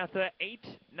Maranatha, 8,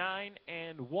 9,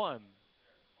 and 1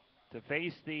 to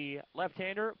face the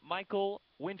left-hander, Michael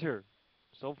Winter.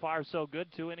 So far, so good.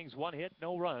 2 innings, 1 hit,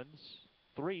 no runs,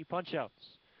 3 punch-outs.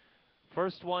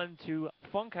 First one to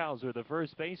Funkhauser, the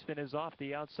first baseman, is off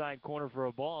the outside corner for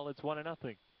a ball. It's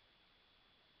 1-0.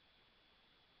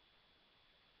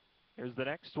 Here's the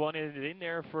next one, in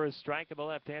there for a strike, and the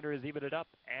left-hander has evened it up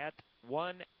at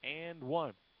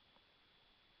 1-1.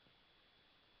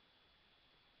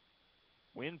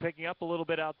 Wind picking up a little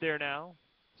bit out there now.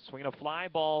 Swinging a fly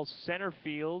ball center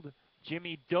field.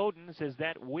 Jimmy Dodens, as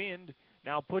that wind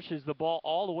now pushes the ball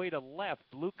all the way to left.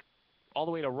 All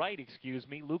the way to right, excuse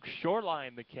me. Luke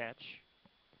Shoreline the catch.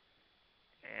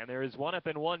 And there is 1 up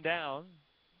and 1 down.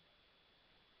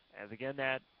 As again,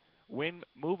 that wind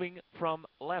moving from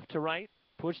left to right.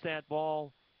 Pushed that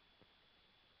ball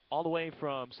all the way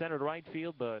from center to right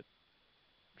field, but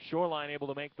Shoreline able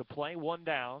to make the play. 1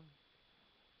 down.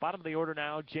 Bottom of the order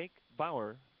now, Jake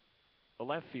Bauer, the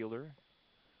left fielder.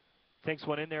 Takes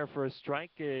one in there for a strike.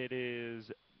 It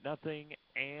is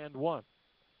 0-1.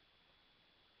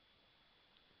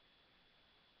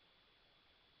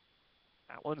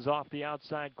 That one's off the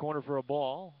outside corner for a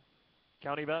ball.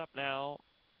 Counting it up now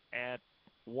at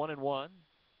 1-1.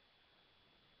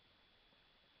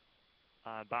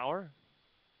 Bauer.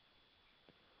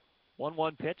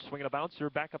 1-1 pitch, swinging a bouncer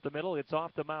back up the middle. It's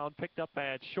off the mound, picked up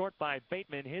at short by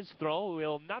Bateman. His throw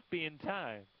will not be in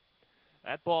time.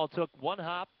 That ball took one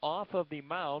hop off of the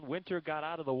mound. Winter got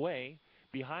out of the way.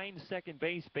 Behind second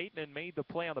base, Bateman made the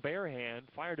play on the bare hand,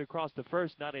 fired across the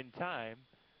first, not in time.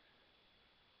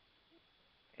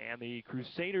 And the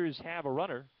Crusaders have a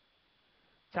runner.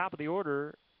 Top of the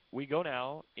order, we go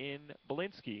now in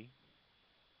Belinsky.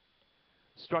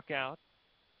 Struck out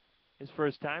his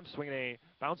first time, swinging a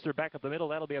bouncer back up the middle.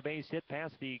 That'll be a base hit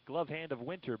past the glove hand of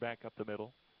Winter back up the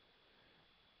middle.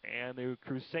 And the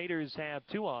Crusaders have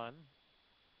 2 on.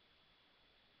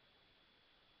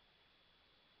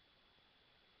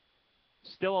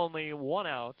 Still only 1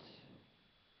 out.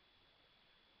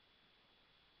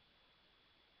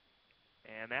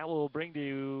 And that will bring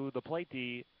to the plate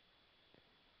the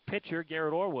pitcher,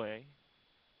 Garrett Orway.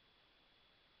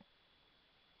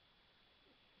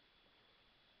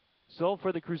 So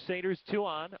for the Crusaders, 2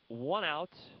 on, 1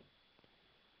 out.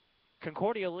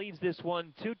 Concordia leads this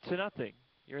one 2-0.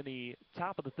 You're in the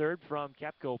top of the third from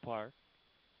Capco Park.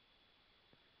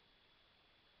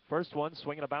 First one,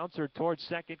 swinging a bouncer towards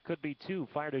second, could be 2.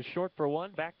 Fired as short for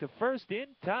 1, back to first in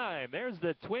time. There's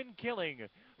the twin killing.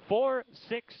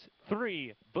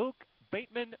 4-6-3, Book,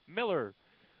 Bateman, Miller.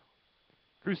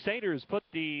 Crusaders put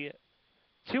the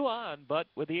 2 on, but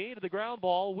with the aid of the ground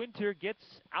ball, Winter gets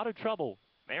out of trouble.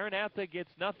 Maranatha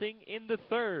gets nothing in the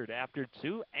third after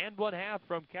 2 1/2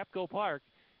 from Capco Park.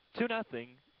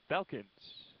 2-0 Falcons.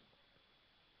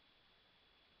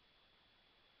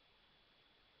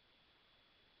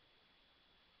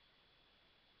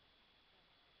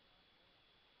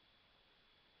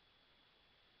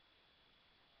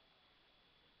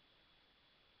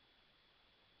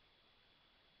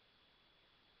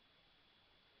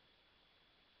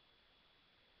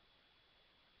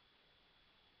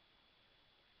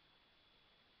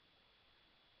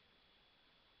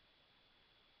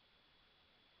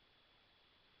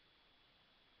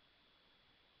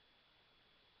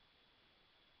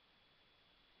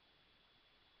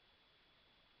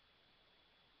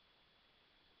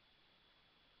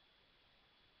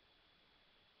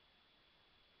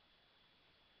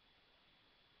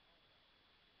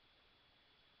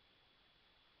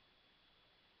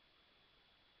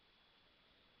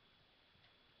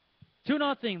 Two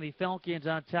nothing. The Falcons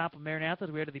on top of Maranatha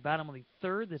as we head to the bottom of the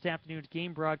third. This afternoon's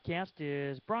game broadcast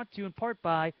is brought to you in part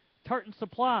by Tartan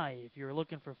Supply. If you're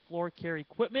looking for floor care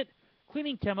equipment,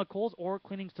 cleaning chemicals, or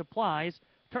cleaning supplies,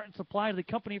 Tartan Supply is the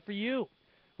company for you.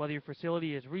 Whether your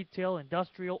facility is retail,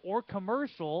 industrial, or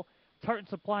commercial, Tartan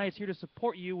Supply is here to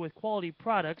support you with quality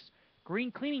products,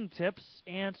 green cleaning tips,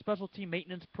 and specialty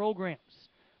maintenance programs.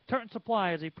 Tartan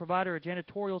Supply is a provider of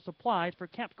janitorial supplies for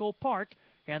Capco Park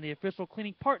and the official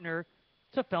cleaning partner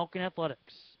to Falcon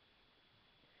Athletics.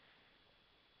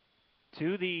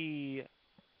 To the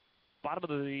bottom of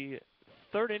the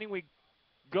third inning we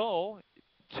go.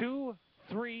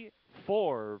 2-3-4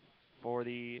 for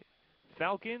the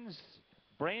Falcons.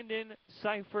 Brandon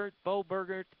Seifert, Bo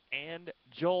Bergert, and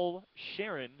Joel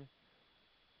Sharon.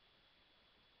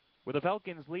 With the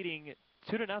Falcons leading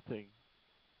 2-0.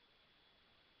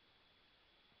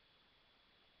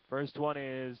 First one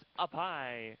is up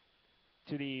high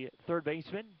to the third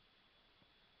baseman.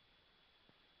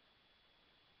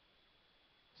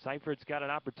 Seifert's got an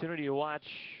opportunity to watch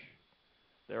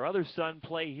their other son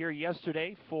play here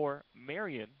yesterday for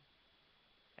Marion,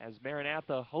 as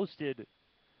Maranatha hosted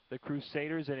the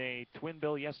Crusaders in a twin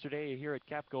bill yesterday here at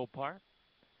Capco Park.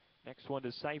 Next one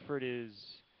to Seifert is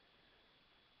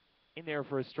in there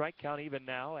for a strike count, even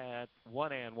now at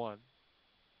 1-1.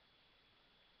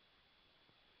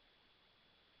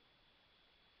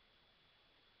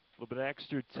 A little bit of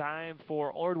extra time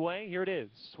for Ordway. Here it is.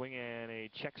 Swing and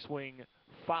a check swing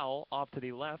foul off to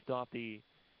the left, off the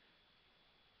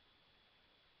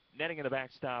netting in the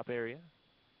backstop area.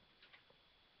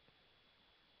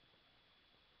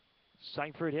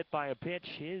 Seifert hit by a pitch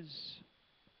his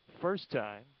first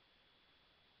time.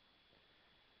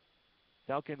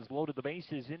 Falcons loaded the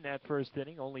bases in that first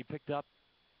inning, only picked up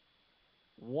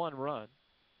 1 run.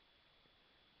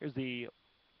 Here's the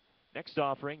next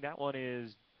offering. That one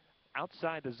is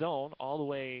outside the zone, all the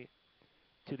way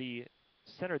to the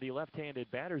center of the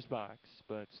left-handed batter's box,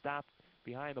 but stopped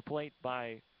behind the plate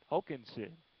by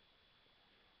Hokinson.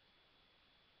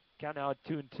 Count now at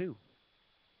 2-2.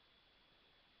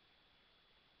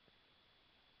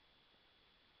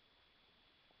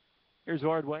 Here's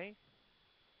Ordway.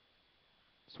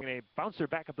 Swing a bouncer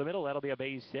back up the middle. That'll be a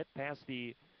base hit past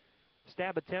the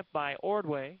stab attempt by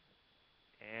Ordway.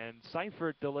 And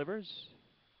Seifert delivers.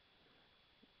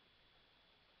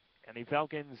 And the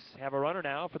Falcons have a runner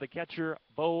now for the catcher,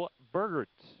 Bo Burgert.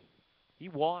 He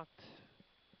walked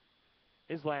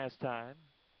his last time.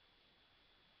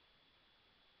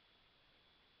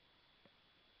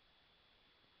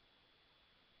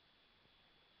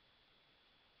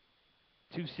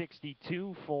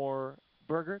 .262 for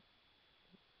Burgert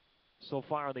so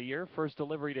far in the year. First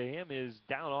delivery to him is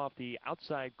down off the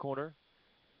outside corner.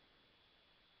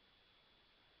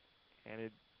 And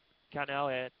it count now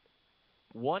at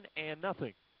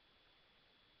 1-0.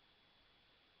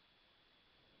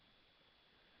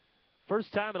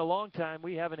 First time in a long time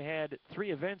we haven't had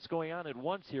 3 events going on at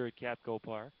once here at Capco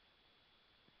Park.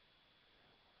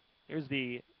 Here's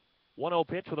the 1-0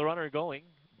 pitch with a runner going.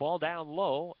 Ball down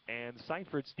low, and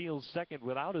Seifert steals second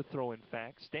without a throw, in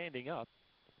fact, standing up.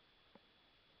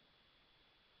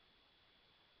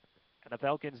 And the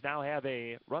Falcons now have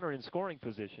a runner in scoring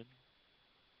position.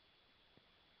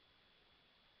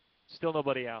 Still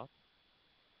nobody out.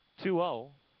 2-0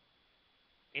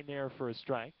 in there for a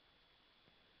strike.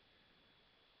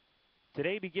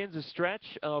 Today begins a stretch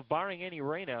of, barring any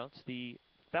rainouts, the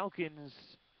Falcons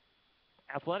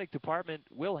athletic department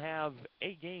will have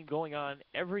a game going on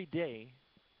every day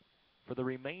for the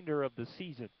remainder of the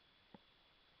season.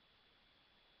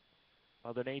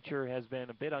 Mother Nature has been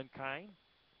a bit unkind,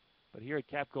 but here at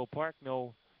Capco Park,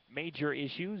 no major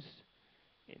issues.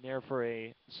 In there for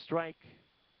a strike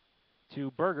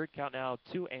to Burgert, count now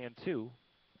 2-2.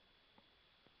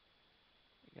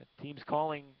 Got teams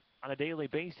calling on a daily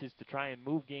basis to try and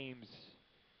move games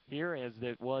here, as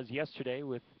it was yesterday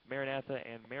with Maranatha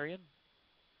and Marion.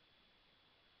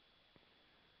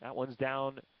 That one's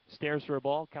downstairs for a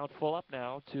ball. Count full up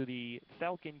now to the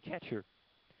Falcon catcher.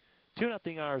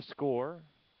 2-0 our score.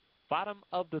 Bottom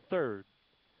of the third.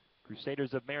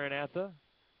 Crusaders of Maranatha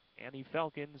and the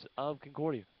Falcons of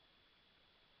Concordia.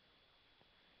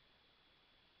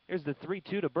 Here's the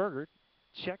 3-2 to Burgert.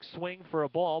 Check swing for a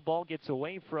ball. Ball gets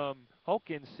away from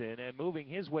Hokinson, and moving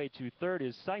his way to third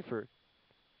is Seifert.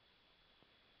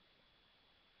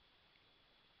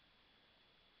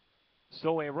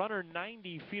 So a runner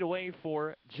 90 feet away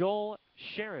for Joel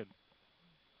Sharon.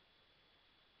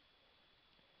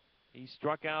 He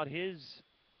struck out his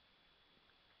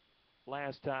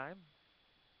last time.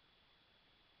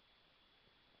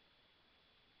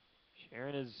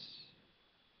 Sharon has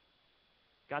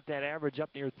got that average up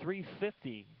near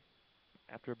 350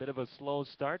 after a bit of a slow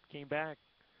start. Came back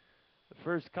the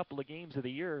first couple of games of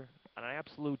the year on an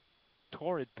absolute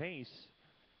torrid pace.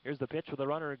 Here's the pitch with a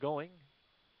runner going.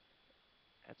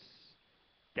 That's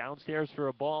downstairs for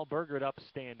a ball. Burgert up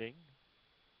standing.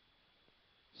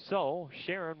 So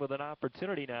Sharon with an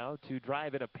opportunity now to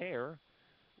drive in a pair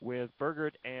with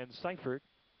Burgert and Seifert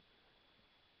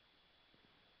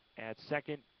at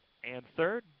second and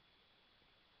third.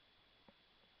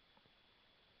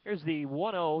 Here's the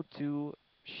 1-0 to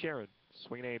Sharon.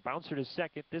 Swinging a bouncer to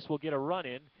second. This will get a run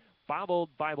in. Bobbled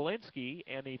by Belinsky,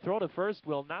 and the throw to first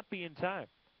will not be in time.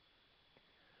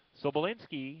 So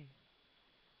Belinsky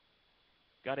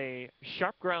got a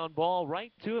sharp ground ball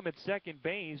right to him at second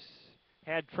base.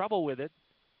 Had trouble with it.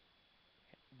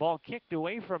 Ball kicked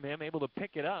away from him, able to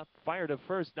pick it up. Fired to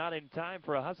first, not in time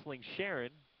for a hustling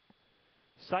Sharon.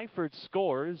 Seifert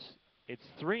scores. It's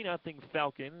 3-0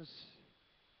 Falcons.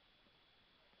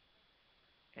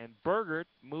 And Burgert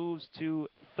moves to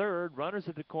third. Runners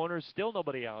at the corner, still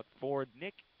nobody out for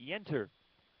Nick Yenter.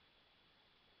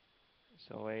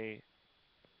 So a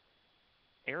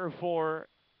error for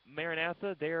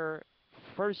Maranatha, their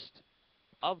first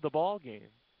of the ball game.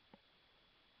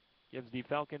 Gives the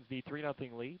Falcons the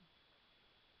 3-0 lead.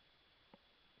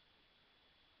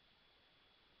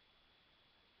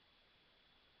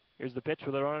 Here's the pitch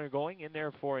with the runner going in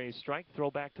there for a strike.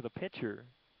 Throw back to the pitcher.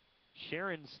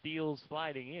 Sharon steals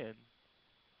sliding in.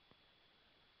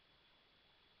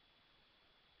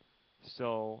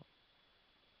 So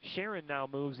Sharon now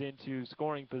moves into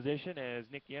scoring position as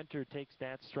Nick Yenter takes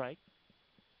that strike.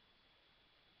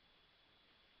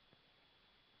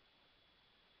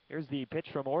 Here's the pitch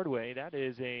from Ordway. That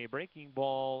is a breaking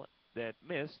ball that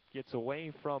missed. Gets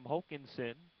away from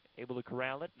Hokinson. Able to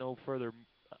corral it. No further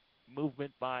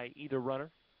movement by either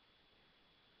runner.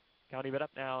 Counting it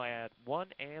up now at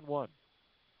 1-1.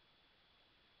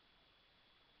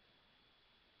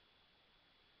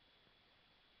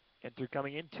 Yenter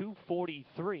coming in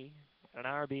 243. An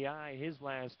RBI his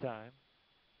last time.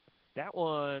 That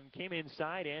one came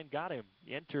inside and got him.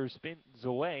 Yenter spins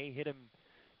away. Hit him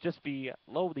just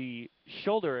below the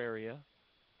shoulder area,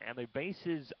 and the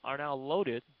bases are now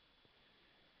loaded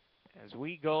as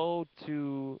we go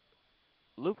to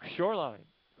Luke Shoreline,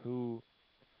 who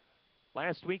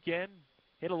last weekend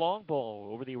hit a long ball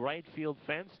over the right field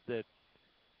fence that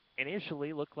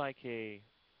initially looked like a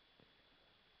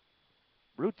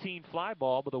routine fly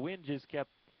ball, but the wind just kept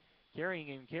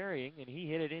carrying, and he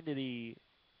hit it into the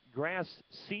grass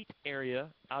seat area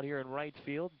out here in right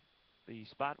field, the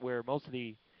spot where most of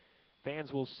the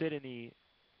fans will sit in the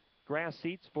grass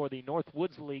seats for the North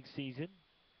Woods League season.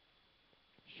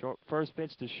 First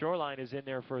pitch to Shoreline is in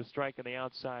there for a strike in the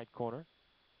outside corner.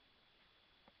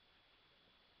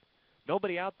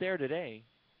 Nobody out there today.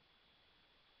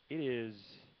 It is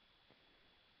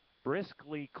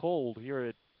briskly cold here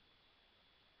at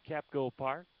Capco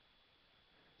Park.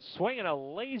 Swinging a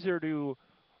laser to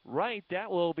right.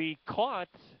 That will be caught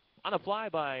on a fly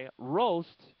by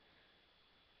Roast.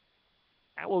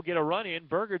 That will get a run in.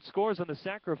 Bergert scores on the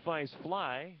sacrifice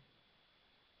fly.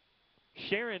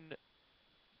 Sharon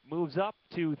moves up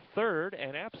to third.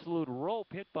 An absolute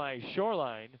rope hit by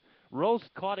Shoreline. Roast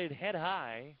caught it head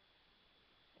high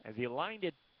as he lined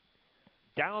it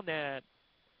down that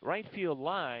right field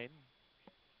line.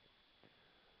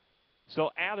 So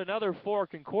add another for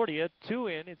Concordia. 2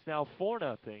 in. It's now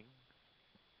 4-0.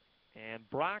 And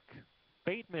Brock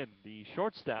Bateman, the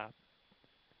shortstop,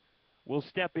 will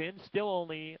step in. Still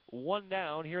only 1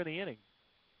 down here in the inning.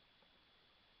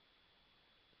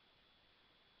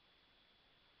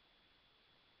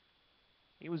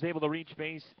 He was able to reach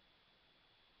base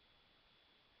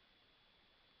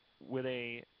with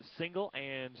a single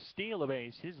and steal a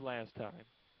base his last time.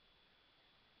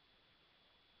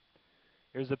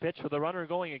 Here's the pitch for the runner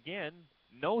going again.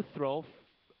 No throw.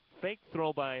 Fake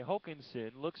throw by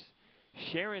Hokinson. Looks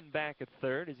Sharon back at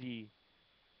third as he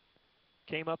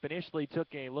came up initially, took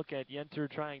a look at Yenter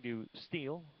trying to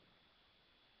steal.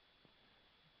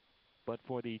 But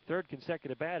for the third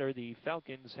consecutive batter, the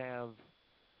Falcons have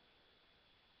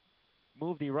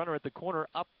moved the runner at the corner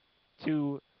up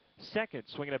to second.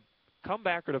 Swinging a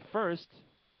comebacker to first.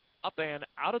 Up and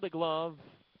out of the glove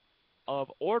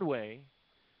of Ordway.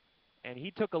 And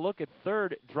he took a look at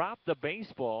third, dropped the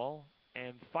baseball,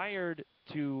 and fired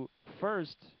to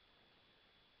first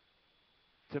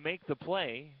to make the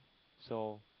play.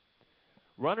 So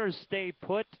runners stay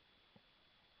put,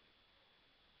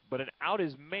 but an out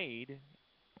is made.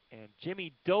 And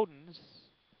Jimmy Dodens,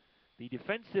 the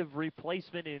defensive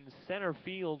replacement in center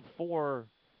field for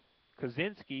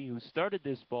Kozinski, who started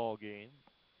this ball game,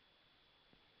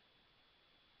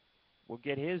 will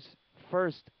get his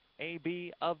first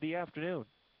AB of the afternoon.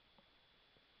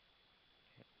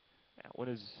 That one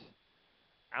is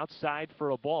outside for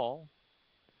a ball.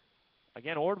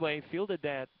 Again, Ordway fielded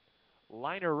that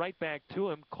liner right back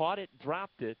to him, caught it,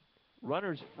 dropped it.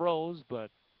 Runners froze, but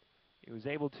he was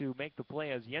able to make the play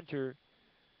as Yenter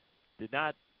did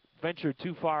not venture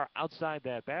too far outside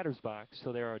that batter's box.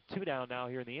 So there are 2 down now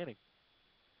here in the inning.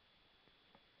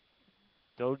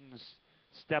 Dodens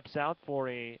steps out for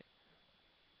a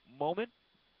moment.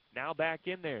 Now back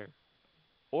in there.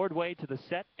 Ordway to the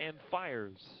set and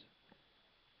fires.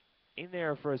 In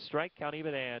there for a strike, count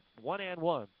even at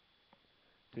 1-1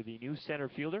 to the new center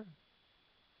fielder.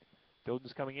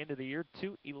 Dodens coming into the year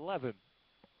 211.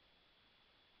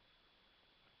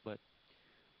 But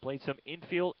played some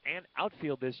infield and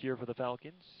outfield this year for the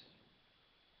Falcons.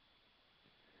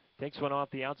 Takes one off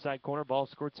the outside corner. Ball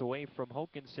squirts away from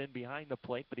Hokinson behind the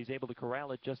plate, but he's able to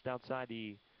corral it just outside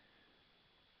the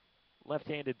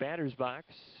left-handed batter's box.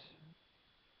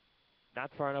 Not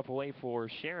far enough away for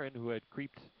Sharon, who had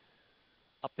creeped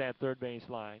up that third base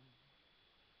line.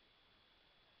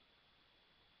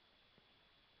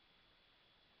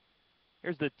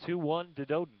 Here's the 2-1 to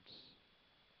Dodens.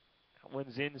 That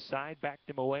one's inside, backed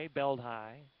him away, belled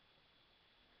high.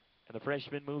 And the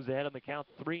freshman moves ahead on the count,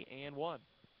 3-1.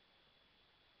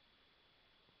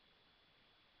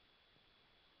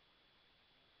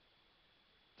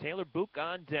 Taylor Book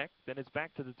on deck. Then it's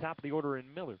back to the top of the order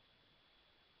in Miller.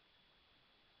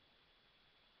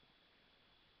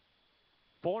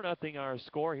 4-0 our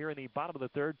score here in the bottom of the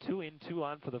third. 2 in, 2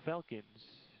 on for the Falcons.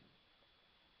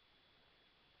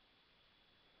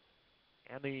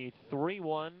 And the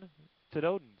 3-1 to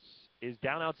Dodens is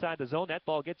down outside the zone. That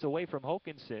ball gets away from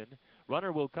Hokinson.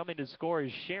 Runner will come in to score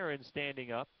as Sharon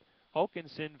standing up.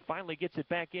 Hokinson finally gets it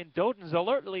back in. Dodens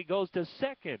alertly goes to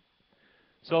second.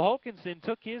 So Hokinson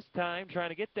took his time trying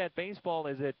to get that baseball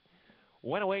as it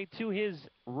went away to his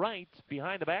right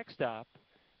behind the backstop.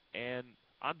 And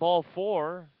on ball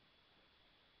 4,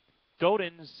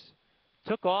 Dodens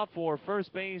took off for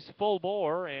first base full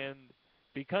bore, and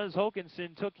because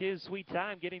Hokinson took his sweet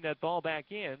time getting that ball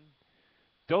back in,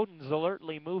 Dodens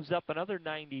alertly moves up another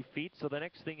 90 feet. So the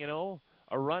next thing you know,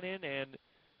 a run in and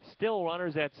Still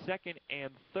runners at second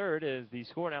and third as the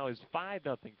score now is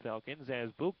 5-0 Falcons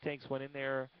as Book takes one in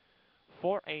there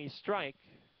for a strike.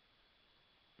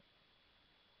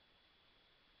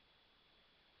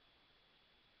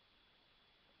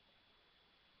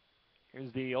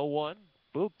 Here's the 0-1.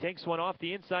 Book takes one off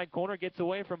the inside corner, gets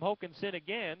away from Hokinson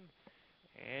again,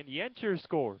 and Yenter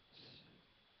scores.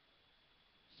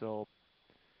 So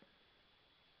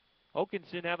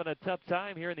Hokinson having a tough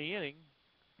time here in the inning.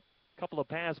 A couple of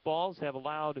pass balls have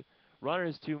allowed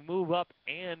runners to move up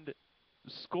and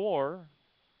score.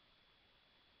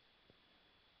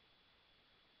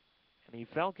 And the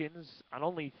Falcons, on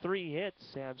only 3 hits,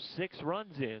 have 6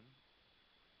 runs in.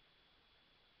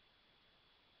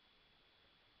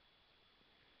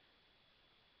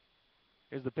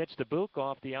 Here's the pitch to Book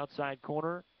off the outside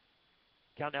corner.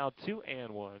 Count now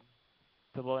 2-1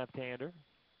 to the left-hander.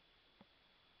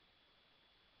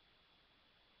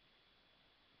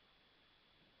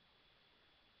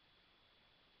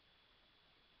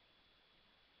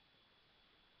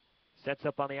 Sets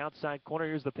up on the outside corner.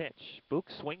 Here's the pitch. Book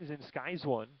swings and skies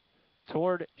one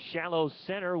toward shallow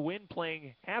center. Wind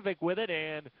playing havoc with it,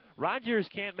 and Rogers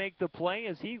can't make the play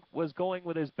as he was going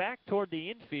with his back toward the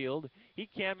infield. He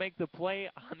can't make the play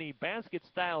on the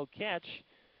basket-style catch.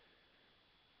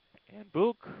 And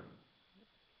Book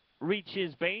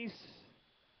reaches base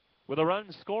with a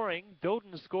run scoring.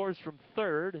 Doden scores from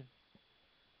third.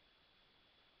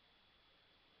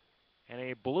 And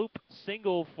a bloop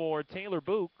single for Taylor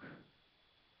Book.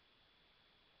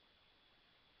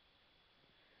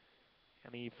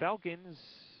 And the Falcons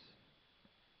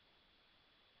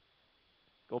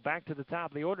go back to the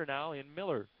top of the order now in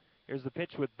Miller. Here's the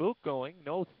pitch with Book going.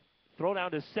 No throw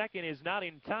down to second is not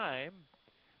in time.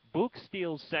 Book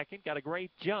steals second. Got a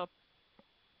great jump.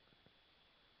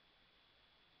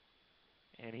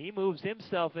 And he moves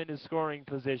himself into scoring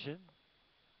position.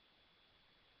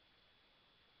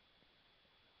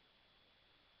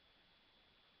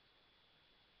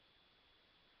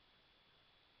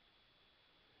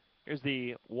 Here's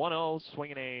the 1-0,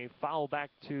 swinging a foul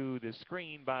back to the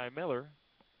screen by Miller.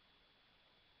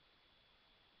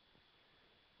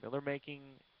 Miller making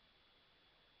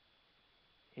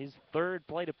his third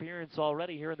plate appearance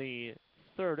already here in the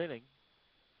third inning.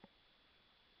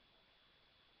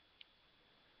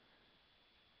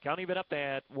 Counting it up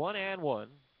at 1-1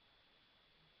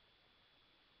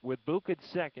 with Book at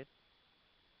second.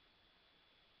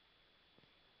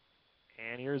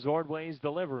 And here's Ordway's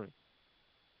delivery.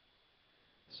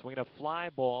 Swinging a fly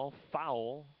ball,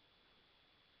 foul,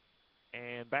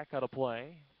 and back out of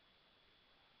play.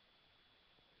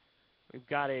 We've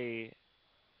got a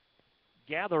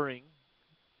gathering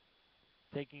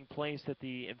taking place at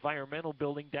the environmental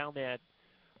building down that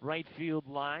right field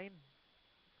line.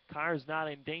 Carr's not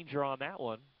in danger on that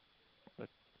one, but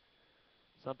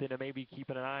something to maybe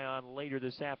keeping an eye on later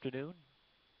this afternoon.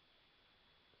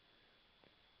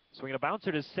 Swinging a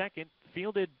bouncer to second,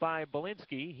 fielded by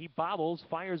Belinsky. He bobbles,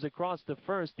 fires across to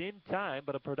first in time,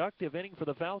 but a productive inning for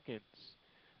the Falcons.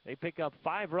 They pick up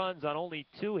 5 runs on only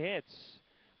 2 hits.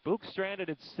 Book stranded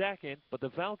at second, but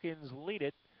the Falcons lead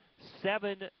it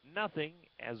 7-0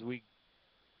 as we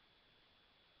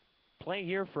play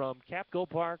here from Capco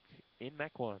Park in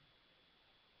Mequon.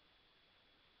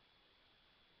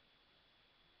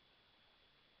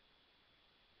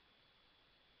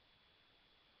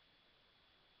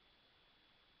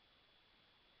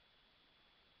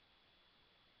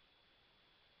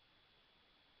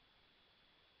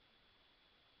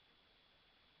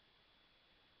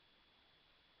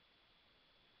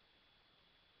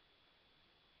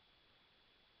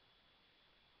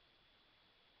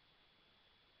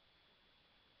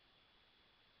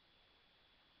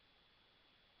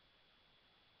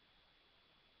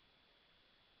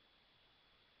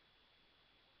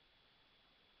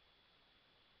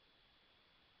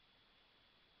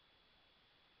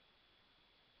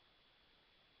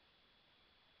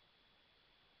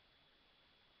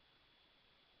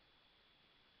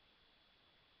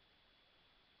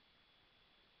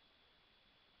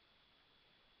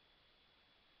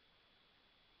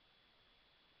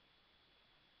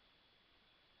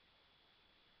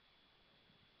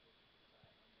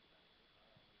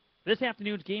 This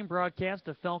afternoon's game broadcast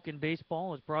of Falcon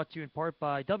Baseball is brought to you in part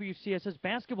by WCSS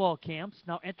basketball camps,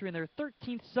 now entering their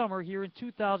 13th summer here in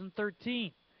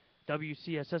 2013.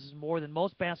 WCSS is more than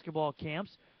most basketball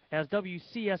camps, as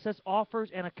WCSS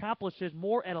offers and accomplishes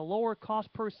more at a lower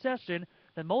cost per session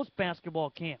than most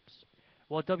basketball camps.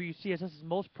 What WCSS is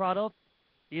most proud of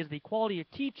is the quality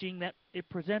of teaching that it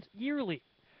presents yearly.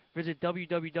 Visit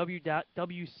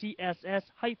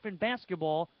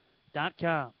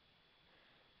www.wcss-basketball.com.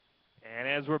 And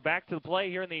as we're back to the play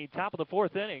here in the top of the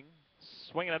fourth inning,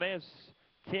 swing and a miss.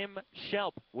 Tim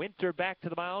Schelp, Winter back to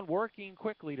the mound, working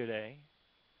quickly today.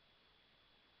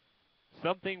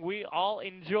 Something we all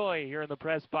enjoy here in the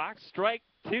press box. Strike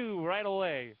two right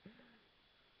away.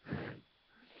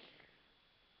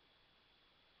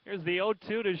 Here's the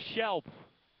 0-2 to Schelp.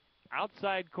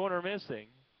 Outside corner missing.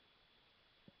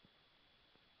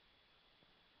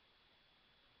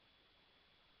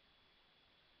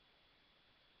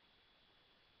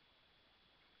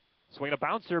 Swing a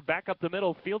bouncer back up the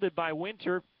middle, fielded by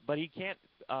Winter, but he can't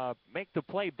make the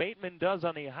play. Bateman does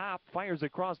on the hop, fires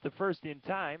across the first in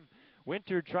time.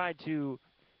 Winter tried to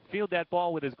field that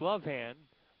ball with his glove hand.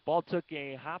 Ball took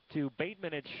a hop to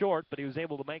Bateman at short, but he was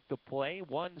able to make the play.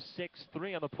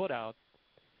 1-6-3 on the putout.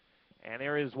 And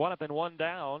there is one up and one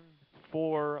down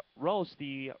for Roast,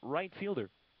 the right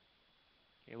fielder.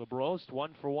 Caleb Roast,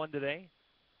 1 for 1 today.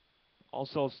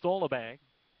 Also stole a bag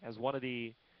as one of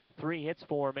the 3 hits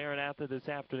for Maranatha this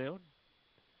afternoon.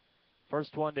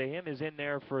 First one to him is in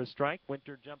there for a strike.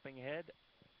 Winter jumping ahead,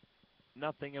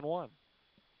 0-1.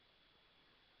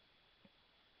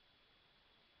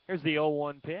 Here's the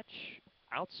 0-1 pitch.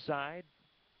 Outside,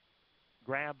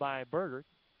 grab by Berger.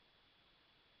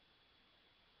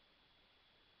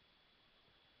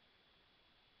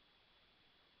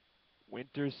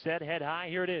 Winter set, head high.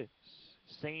 Here it is.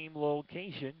 Same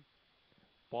location.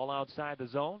 Ball outside the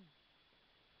zone.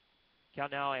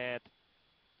 Count now at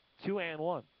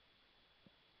 2-1.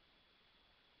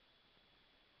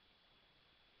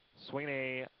 Swing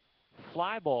a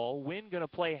fly ball. Wynn going to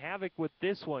play havoc with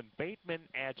this one. Bateman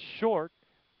at short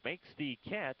makes the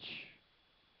catch.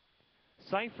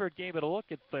 Seifert gave it a look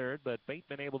at third, but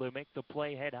Bateman able to make the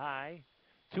play head high.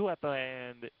 2 up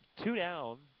and 2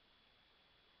 down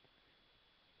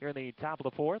here in the top of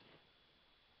the fourth.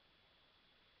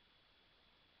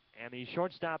 And the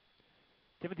shortstop,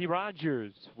 Timothy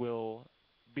Rogers, will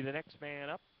be the next man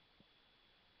up.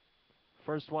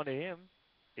 First one to him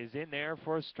is in there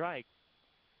for a strike.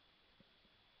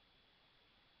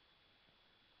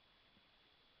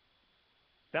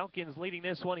 Falcons leading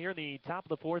this one here in the top of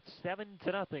the fourth,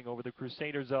 7-0 over the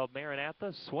Crusaders of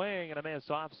Maranatha. Swing and a miss,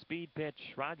 off-speed pitch.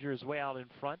 Rogers way out in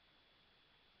front.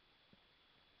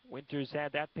 Winters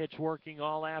had that pitch working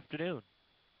all afternoon.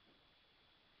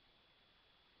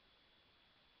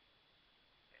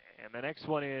 And the next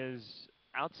one is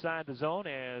outside the zone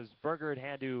as Berger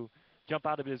had to jump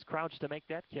out of his crouch to make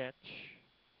that catch.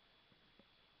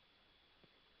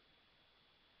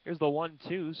 Here's the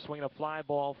 1-2, swinging a fly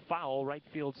ball foul, right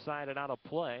field side and out of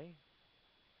play.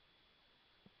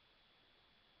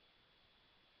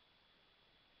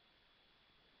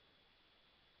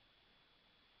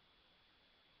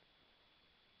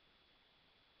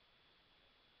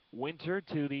 Winter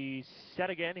to the set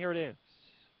again, here it is.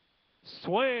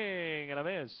 Swing and a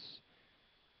miss.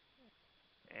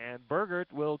 And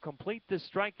Bergert will complete the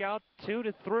strikeout,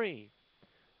 2-3.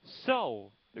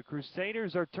 So, the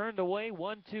Crusaders are turned away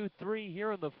 1-2-3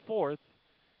 here in the fourth.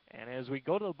 And as we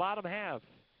go to the bottom half,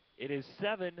 it is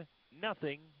 7-0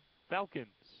 Falcons.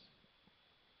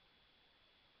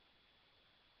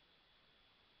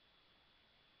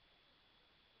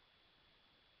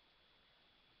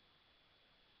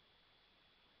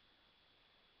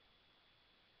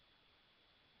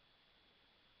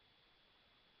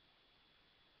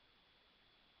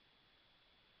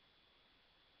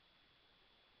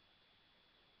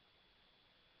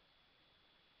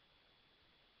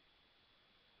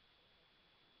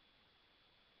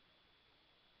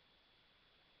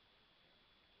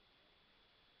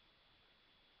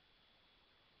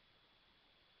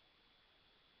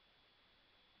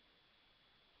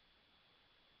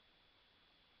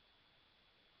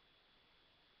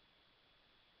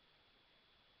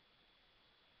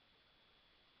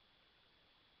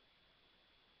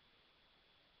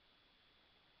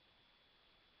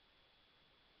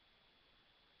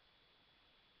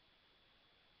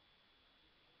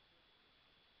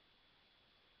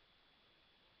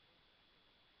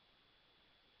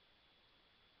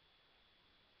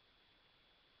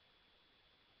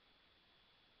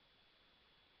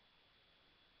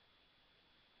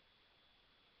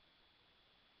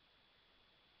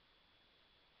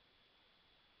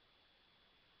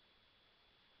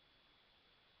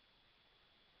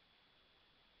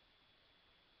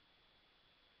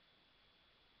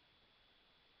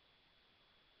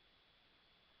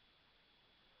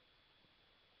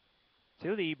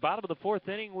 To the bottom of the fourth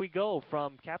inning we go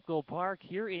from Capco Park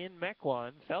here in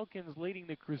Mequon. Falcons leading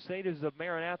the Crusaders of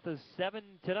Maranatha 7-0.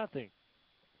 And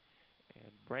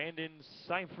Brandon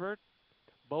Seifert,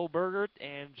 Bo Bergert,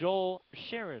 and Joel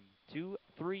Sharon, 2,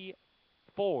 3,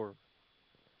 4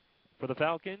 for the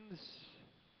Falcons.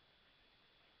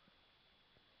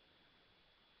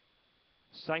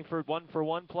 Seifert 1 for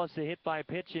 1 plus a hit by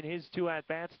pitch in his 2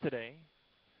 at-bats today.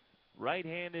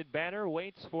 Right-handed batter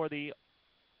waits for the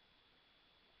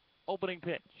opening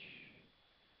pitch.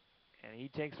 And he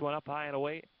takes one up high and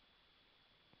away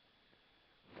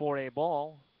for a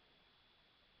ball.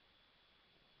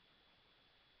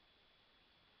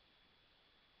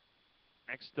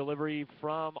 Next delivery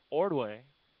from Ordway.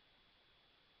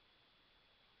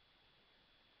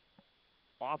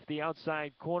 Off the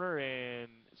outside corner, and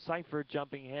Seifert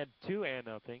jumping ahead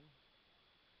 2-0.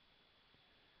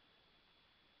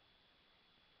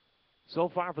 So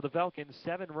far for the Falcons,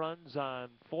 7 runs on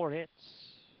 4 hits.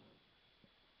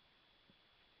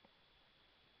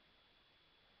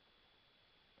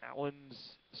 That one's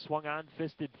swung on,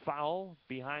 fisted foul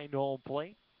behind home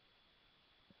plate.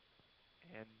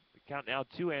 And the count now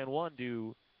 2-1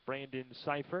 to Brandon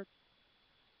Seifert.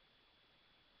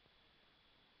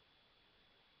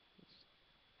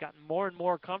 Gotten more and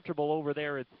more comfortable over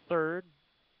there at third,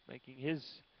 making his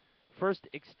first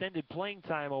extended playing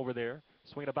time over there.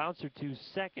 Swinging a bouncer to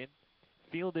second,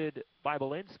 fielded by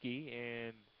Belinsky,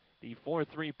 and the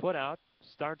 4-3 putout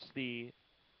starts the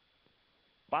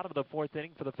bottom of the 4th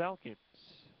inning for the Falcons.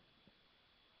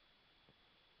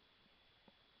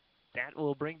 That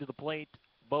will bring to the plate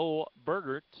Bo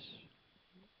Burgert,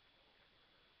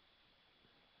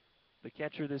 the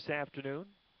catcher this afternoon.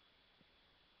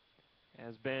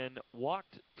 Has been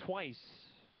walked twice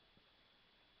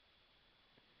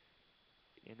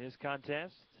in this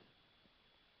contest.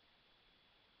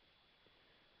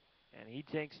 And he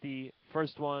takes the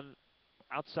first one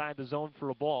outside the zone for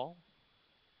a ball.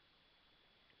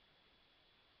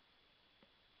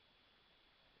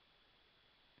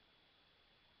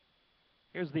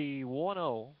 Here's the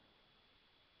 1-0.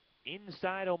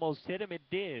 Inside, almost hit him. It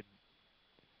did.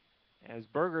 As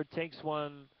Berger takes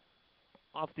one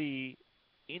off the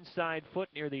inside foot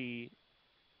near the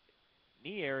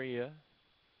knee area.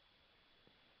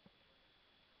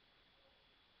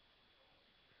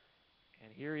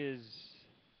 And here is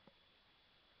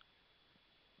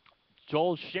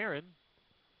Joel Sharon,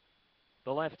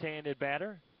 the left-handed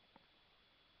batter.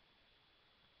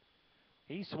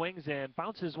 He swings and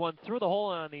bounces one through the hole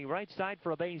on the right side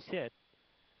for a base hit.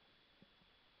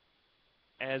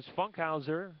 As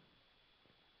Funkhauser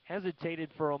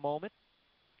hesitated for a moment,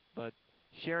 but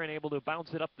Sharon able to bounce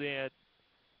it up the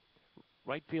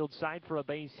right field side for a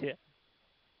base hit.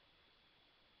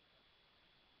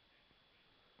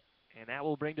 And that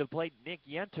will bring to the plate Nick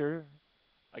Yenter,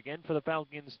 again for the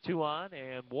Falcons, 2 on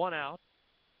and 1 out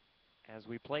as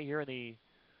we play here in the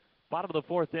bottom of the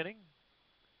 4th inning.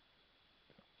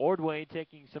 Ordway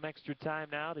taking some extra time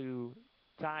now to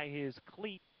tie his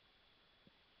cleat,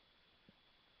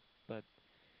 but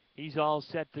he's all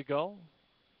set to go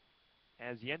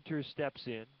as Yenter steps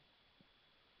in.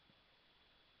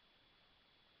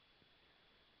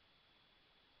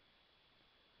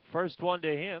 First one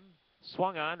to him,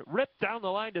 swung on, ripped down the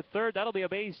line to third. That'll be a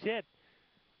base hit.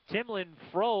 Timlin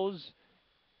froze,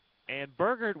 and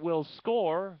Bergert will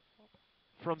score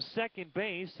from second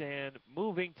base, and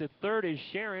moving to third is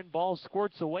Sharon. Ball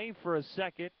squirts away for a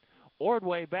second.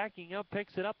 Ordway backing up,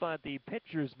 picks it up on the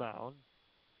pitcher's mound.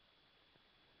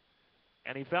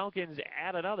 And the Falcons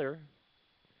add another.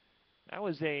 That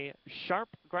was a sharp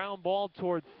ground ball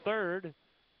toward third.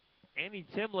 Andy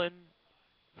Timlin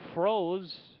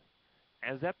froze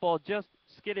as that ball just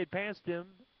skidded past him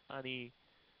on the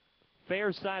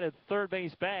fair side of the third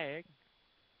base bag.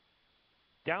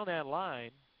 Down that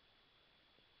line.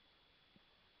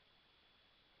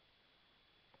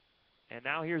 And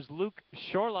now here's Luke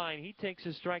Shoreline. He takes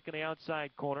a strike in the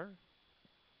outside corner.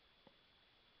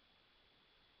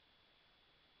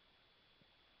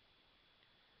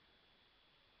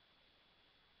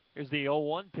 Here's the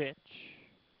 0-1 pitch.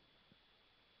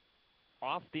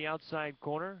 Off the outside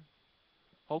corner.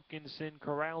 Hokinson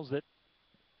corrals it.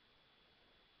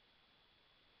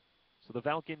 So the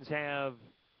Falcons have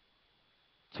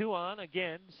 2 on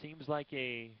again. Seems like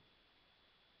a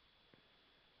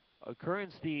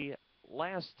occurrence the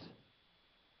last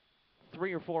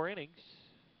 3 or 4 innings.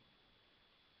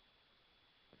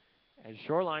 As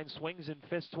Shoreline swings and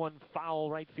fists one foul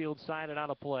right field side and out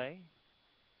of play.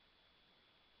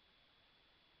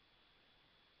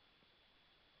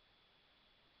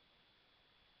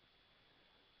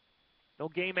 No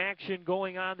game action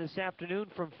going on this afternoon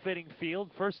from Fitting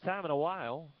Field. First time in a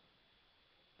while.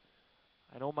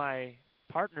 I know my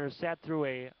partner sat through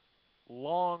a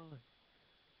long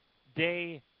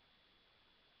day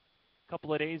a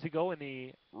couple of days ago in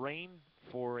the rain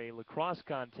for a lacrosse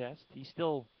contest. He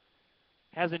still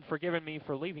hasn't forgiven me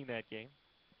for leaving that game.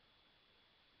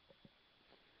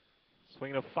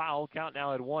 Swinging a foul, count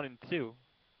now at 1-2.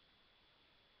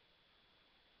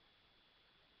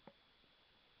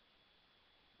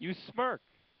 You smirk.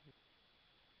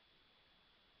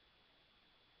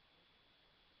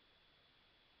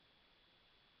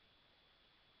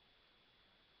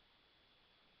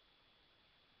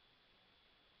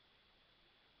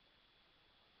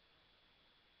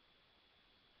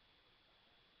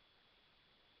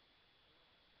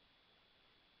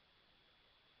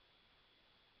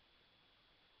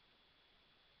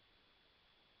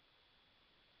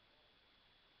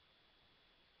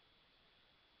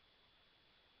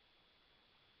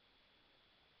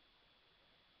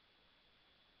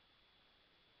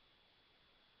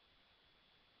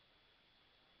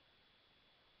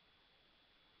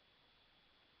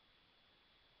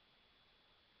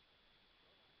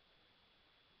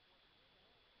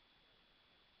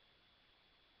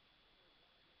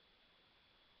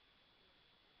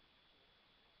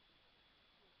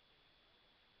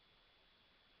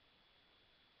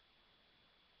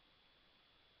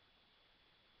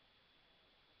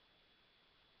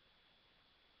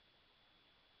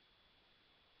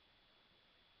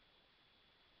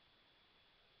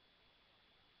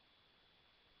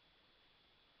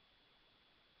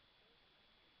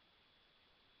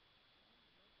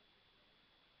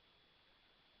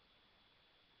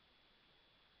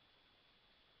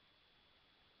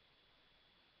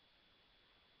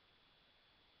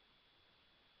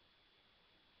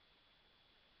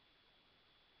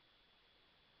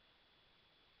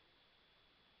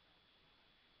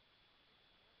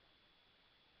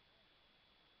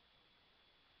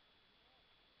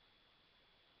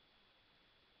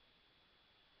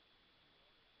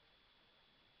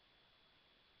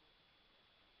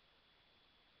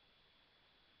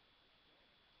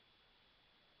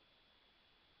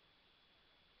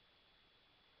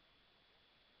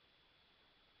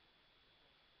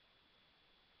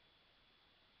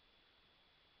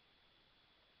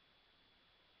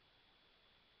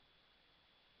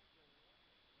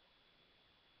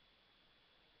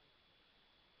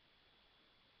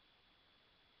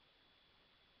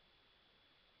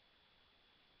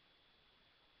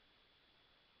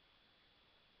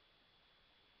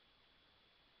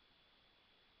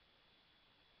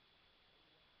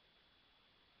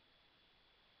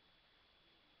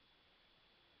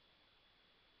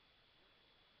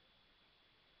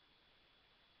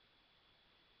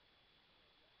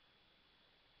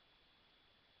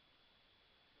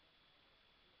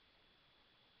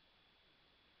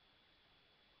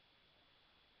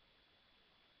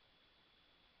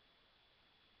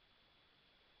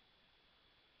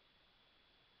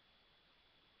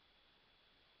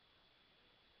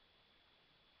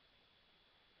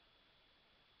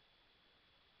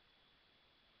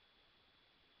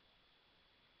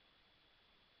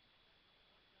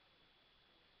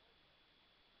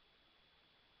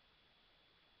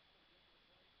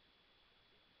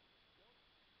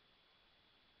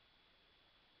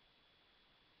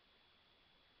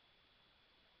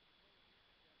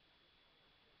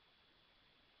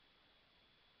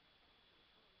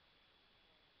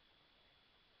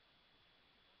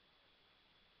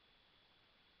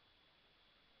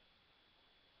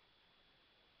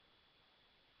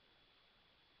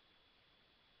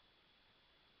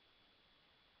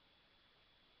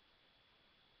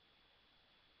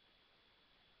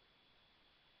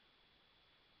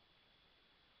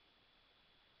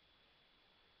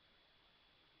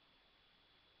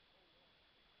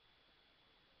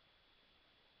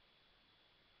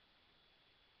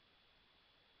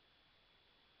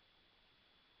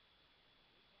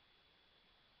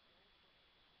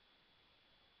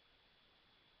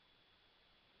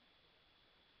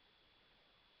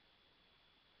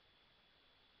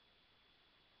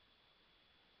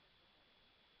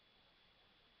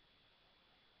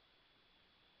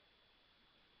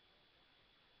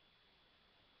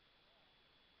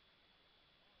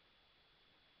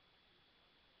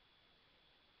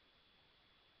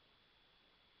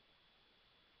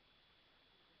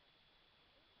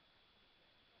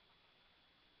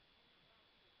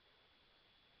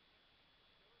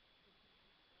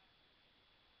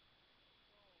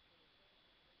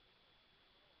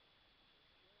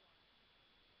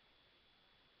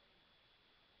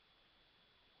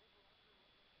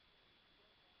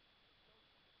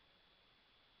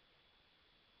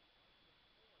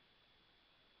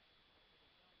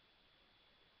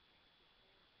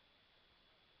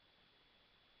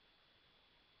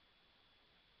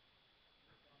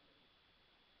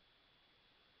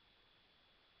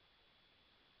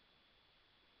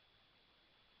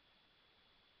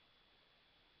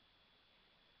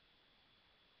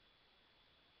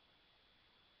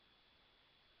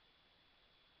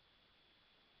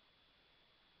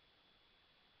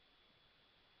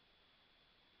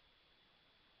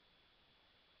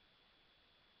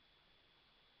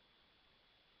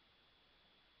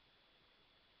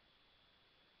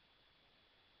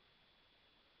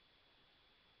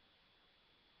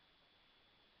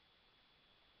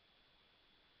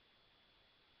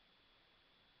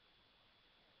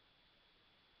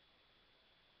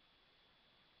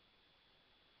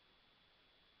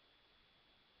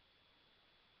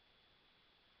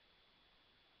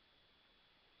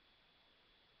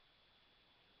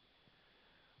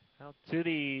 Well, to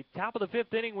the top of the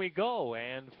fifth inning we go,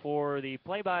 and for the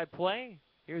play-by-play,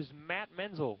 here's Matt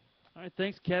Menzel. All right,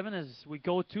 thanks, Kevin. As we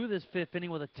go to this fifth inning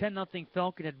with a 10-0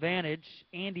 Falcon advantage,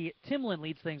 Andy Timlin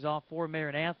leads things off for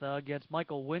Maranatha against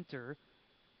Michael Winter.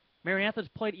 Maranatha's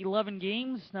played 11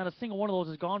 games. Not a single one of those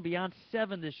has gone beyond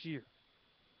 7 this year.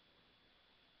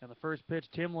 And the first pitch,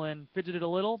 Timlin fidgeted a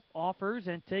little, offers,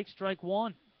 and takes strike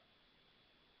one.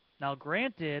 Now,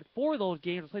 granted, 4 of those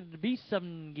games are slated to be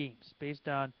 7 games based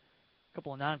on a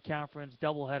couple of non-conference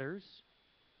doubleheaders.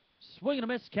 Swing and a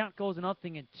miss, count goes to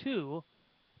 0-2.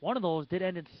 One of those did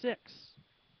end in 6.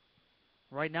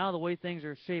 Right now, the way things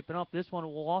are shaping up, this one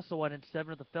will also end in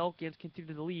 7 if the Falcons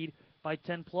continue to lead by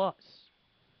 10+.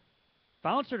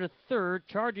 Bouncer to third,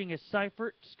 charging is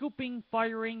Seifert, scooping,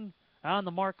 firing, on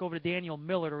the mark over to Daniel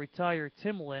Miller to retire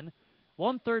Timlin.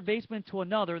 One third baseman to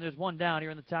another, and there's one down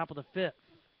here in the top of the fifth.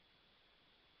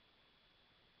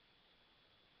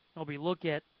 We look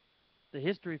at the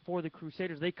history for the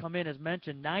Crusaders. They come in, as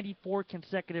mentioned, 94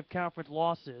 consecutive conference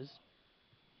losses.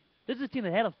 This is a team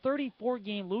that had a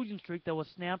 34-game losing streak that was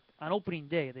snapped on opening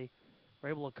day. They were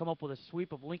able to come up with a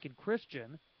sweep of Lincoln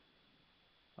Christian.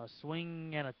 A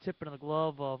swing and a tip into the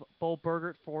glove of Bo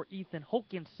Burgert for Ethan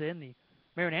Hokinson, the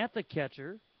Maranatha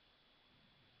catcher.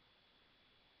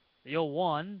 The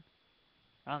 0-1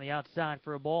 on the outside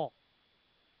for a ball.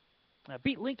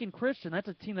 Beat Lincoln Christian. That's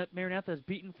a team that Maranatha has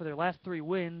beaten for their last 3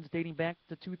 wins dating back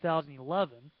to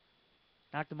 2011.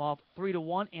 Knocked them off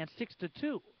 3-1 and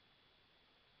 6-2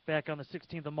 back on the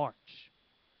 16th of March.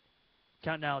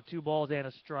 Count now 2 balls and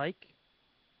a strike.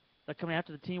 That coming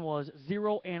after the team was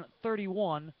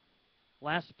 0-31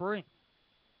 last spring.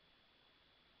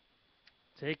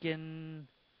 Taken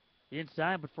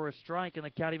inside, but for a strike, and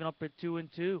the count even up at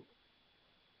 2-2.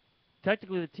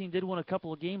 Technically, the team did win a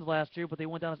couple of games last year, but they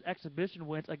went down as exhibition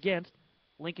wins against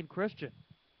Lincoln Christian.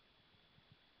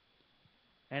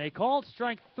 And they called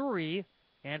strike 3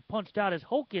 and punched out as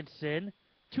Hokinson.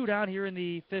 2 down here in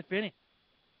the 5th inning.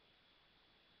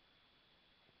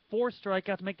 4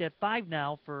 strikeouts to make that 5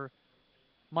 now for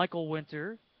Michael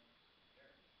Winter.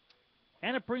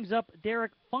 And it brings up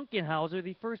Derek Funkenhauser,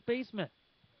 the first baseman.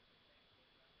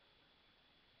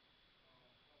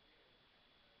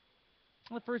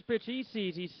 The first pitch he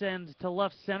sees, he sends to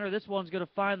left center. This one's going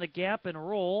to find the gap and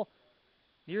roll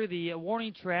near the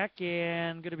warning track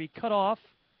and going to be cut off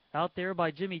out there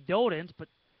by Jimmy Dodens. But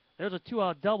there's a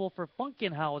 2-out double for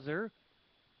Funkenhauser.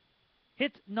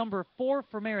 Hit number 4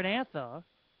 for Maranatha.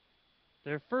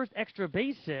 Their first extra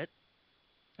base hit.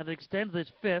 And it extends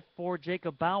this 5th for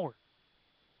Jacob Bauer.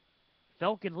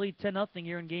 Falcons lead 10-0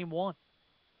 here in Game 1.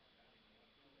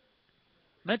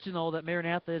 Mention, though, that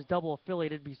Maranatha is double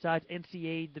affiliated besides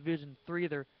NCAA Division III.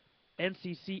 They're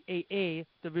NCCAA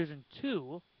Division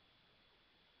II.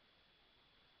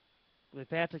 They've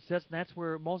had success, and that's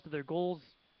where most of their goals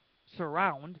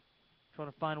surround,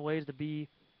 trying to find ways to be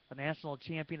a national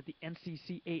champion at the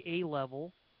NCCAA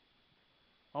level.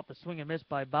 Off the swing and miss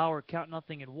by Bauer, count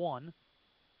 0-1.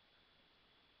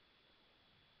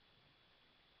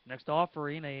 Next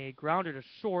offering, a grounder to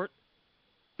short.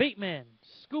 Bateman,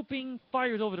 scooping,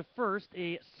 fires over to first.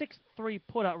 A 6-3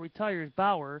 putout retires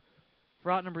Bauer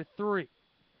for out number 3.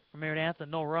 For Maranatha,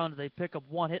 no runs. They pick up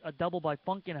 1 hit, a double by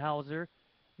Funkenhauser.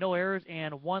 No errors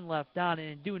and 1 left on.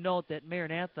 And do note that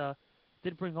Maranatha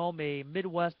did bring home a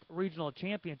Midwest Regional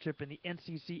Championship in the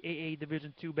NCCAA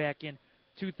Division II back in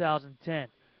 2010.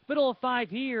 Middle of 5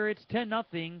 here. It's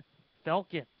 10-0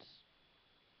 Falcons.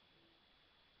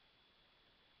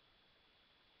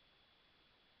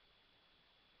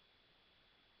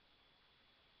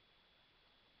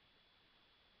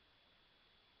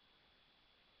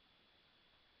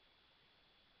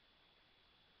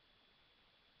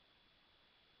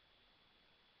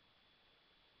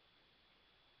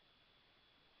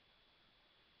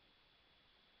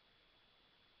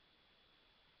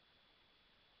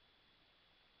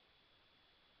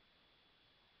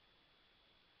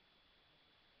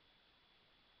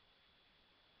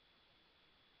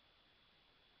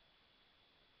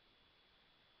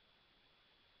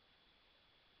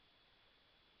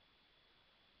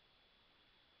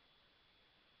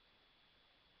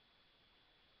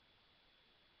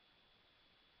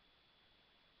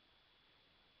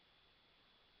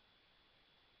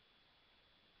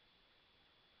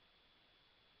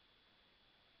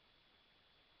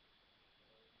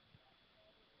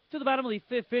 To the bottom of the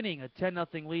 5th inning, a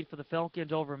 10-0 lead for the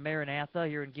Falcons over Maranatha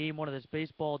here in Game 1 of this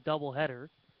baseball doubleheader.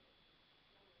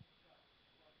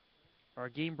 Our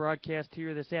game broadcast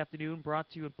here this afternoon brought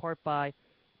to you in part by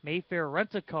Mayfair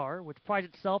Rent-A-Car, which prides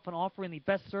itself on offering the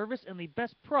best service and the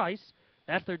best price.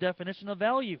 That's their definition of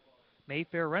value.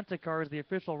 Mayfair Rent-A-Car is the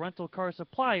official rental car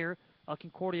supplier of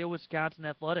Concordia, Wisconsin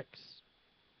Athletics.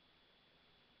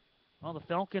 Well, the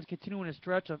Falcons continuing a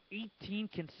stretch of 18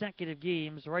 consecutive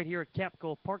games right here at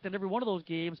Capco Park. And every one of those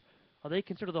games, they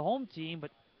consider the home team,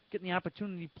 but getting the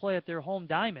opportunity to play at their home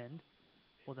diamond,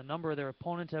 with a number of their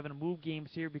opponents having to move games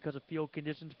here because of field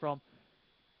conditions from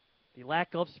the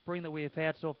lack of spring that we have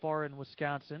had so far in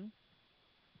Wisconsin.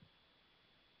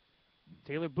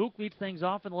 Taylor Book leads things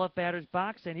off in the left batter's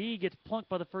box, and he gets plunked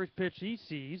by the first pitch he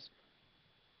sees.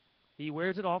 He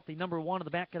wears it off the number 1 on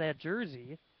the back of that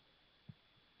jersey.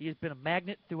 He has been a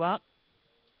magnet throughout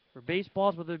for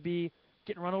baseballs, whether it be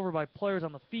getting run over by players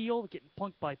on the field, getting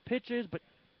punked by pitches, but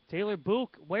Taylor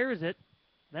Book wears it.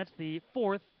 That's the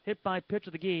 4th hit by pitch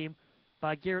of the game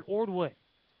by Garrett Ordway.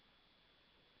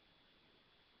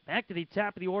 Back to the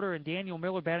top of the order, and Daniel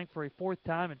Miller batting for a 4th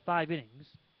time in 5 innings.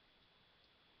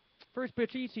 First pitch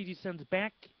he sees, he sends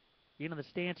back into the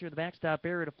stands here in the backstop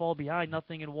area to fall behind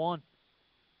 0-1.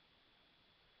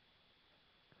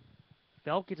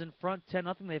 Falcons in front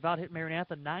 10-0. They've out-hit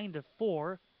Maranatha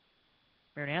 9-4.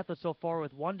 Maranatha so far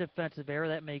with 1 defensive error.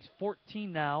 That makes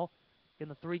 14 now in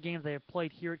the 3 games they have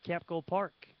played here at Capco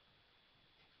Park.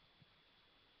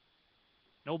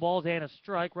 No balls and a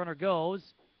strike. Runner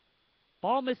goes.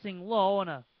 Ball missing low, and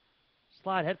a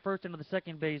slide headfirst into the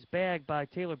second base bag by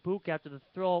Taylor Book after the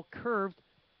throw curved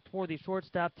toward the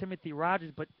shortstop Timothy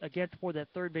Rogers, but again toward that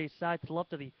third base side to the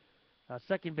left of the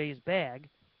second base bag.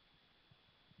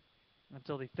 And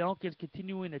so the Falcons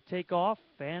continuing to take off,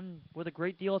 and with a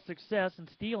great deal of success in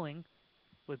stealing,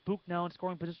 with Book now in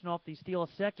scoring position off the steal of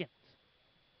second.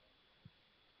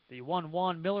 The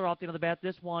 1-1, Miller off the end of the bat.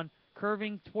 This one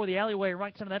curving toward the alleyway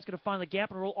right center. That's going to find the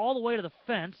gap and roll all the way to the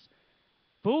fence.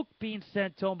 Book being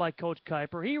sent home by Coach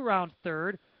Kuiper. He rounds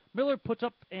third. Miller puts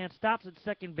up and stops at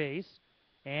second base.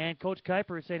 And Coach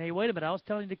Kuiper is saying, hey, wait a minute, I was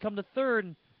telling you to come to third.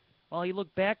 And, well, he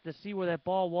looked back to see where that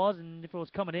ball was and if it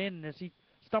was coming in. And as he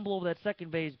stumbled over that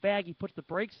second base bag, he puts the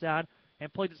brakes on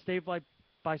and plays it safe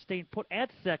by staying put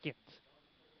at second.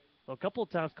 So a couple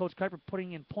of times, Coach Kuiper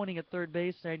pointing at third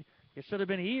base, saying, you should have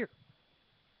been here.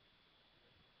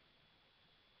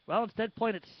 Well, instead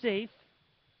playing it safe.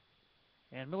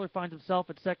 And Miller finds himself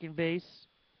at second base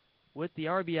with the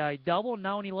RBI double.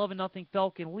 Now an 11-0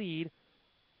 Falcon lead.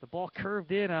 The ball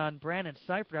curved in on Brandon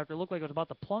Seifert after it looked like it was about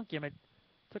to plunk him. It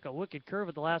took a wicked curve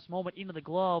at the last moment into the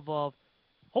glove of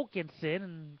Hokanson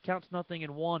and counts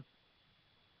 0-1.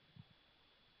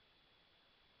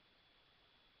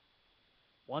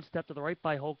 One step to the right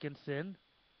by Hokanson.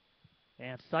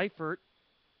 And Seifert,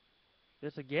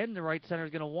 this again, the right center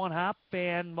is going to one-hop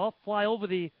and fly over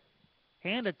the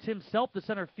hand of Tim Selp, the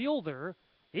center fielder,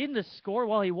 in the score.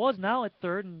 Well, he was now at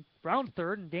third and round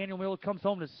third, and Daniel Miller comes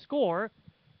home to score.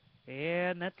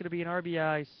 And that's going to be an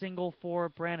RBI single for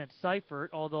Brandon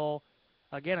Seifert, although,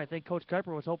 again, I think Coach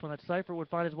Kuiper was hoping that Seifert would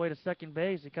find his way to second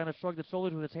base. He kind of shrugged his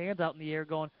shoulders with his hands out in the air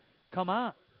going, come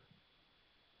on.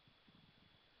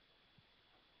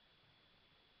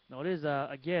 No, it is,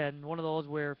 again, one of those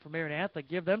where, for Maranatha,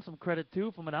 give them some credit,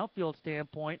 too, from an outfield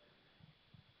standpoint.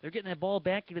 They're getting that ball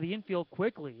back into the infield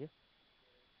quickly.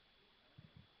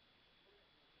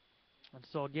 And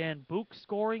so, again, Book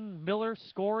scoring, Miller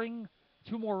scoring,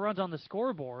 2 more runs on the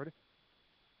scoreboard.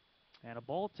 And a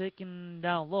ball taken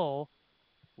down low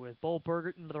with Bo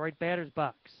Burgert into the right batter's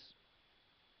box.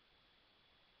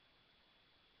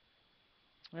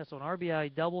 Yeah, so an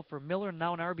RBI double for Miller, and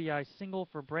now an RBI single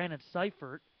for Brandon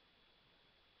Seifert.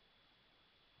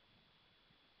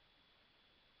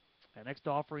 That next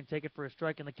offering taken for a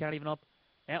strike, and the count even up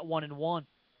at 1-1.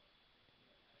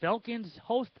 Falcons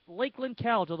host Lakeland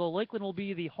College, although Lakeland will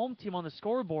be the home team on the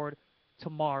scoreboard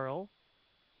tomorrow.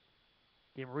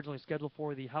 Game originally scheduled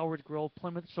for the Howard Grove,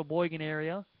 Plymouth, Sheboygan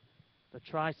area, the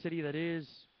Tri-City that is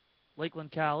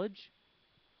Lakeland College.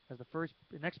 As the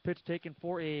next pitch taken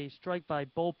for a strike by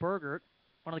Bo Burgert.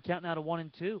 On the count now to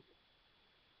 1-2.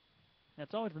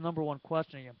 That's always the number one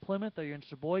question. Are you in Plymouth, are you in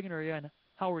Sheboygan, or are you in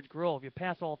Howard Grove? You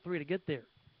pass all 3 to get there.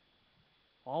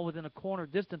 All within a corner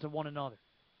distance of one another.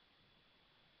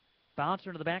 Bouncer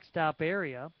into the backstop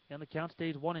area, and the count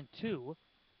stays 1-2.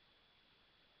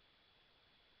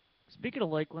 Speaking of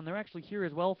Lakeland, they're actually here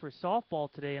as well for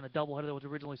softball today in a doubleheader that was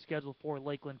originally scheduled for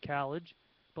Lakeland College,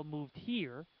 but moved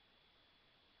here.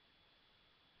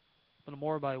 A little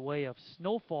more by way of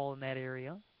snowfall in that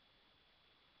area.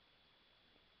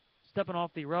 Stepping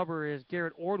off the rubber is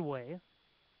Garrett Ordway.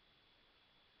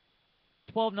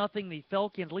 12-0, the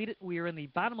Falcons lead it. We are in the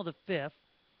bottom of the 5th.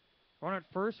 Runner at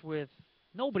first with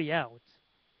nobody out.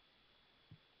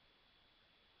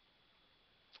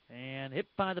 And hit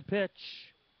by the pitch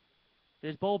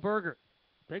is Bo Burgert.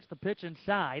 Takes the pitch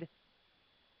inside.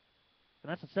 And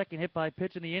that's the second hit by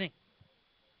pitch in the inning.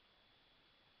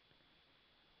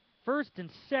 First and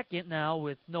second now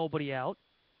with nobody out.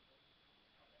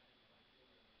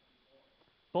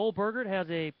 Bo Burgert has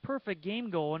a perfect game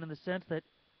going in the sense that,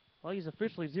 well, he's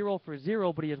officially 0 for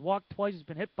 0, but he has walked twice, he's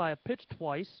been hit by a pitch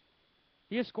twice.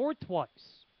 He has scored twice.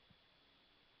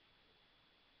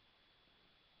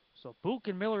 So Book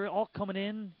and Miller all coming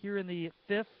in here in the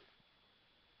fifth.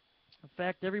 In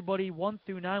fact, everybody 1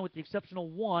 through 9, with the exception of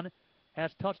one,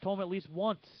 has touched home at least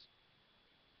once.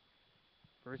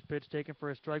 First pitch taken for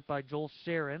a strike by Joel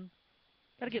Sharon.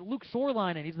 Got to get Luke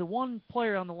Shoreline in. He's the one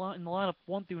player on the in the lineup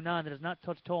 1 through 9 that has not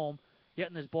touched home yet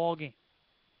in this ball game.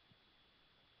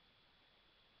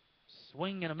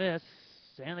 Swing and a miss,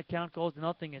 and the count goes to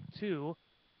 0-2.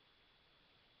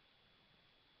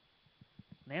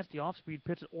 Nasty off-speed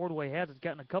pitch that Ordway has. It's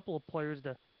gotten a couple of players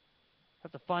to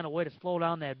have to find a way to slow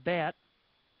down that bat.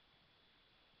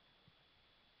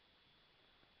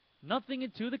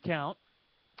 0-2 the count.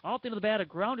 Off the end of the bat, a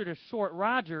grounder to short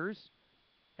Rogers,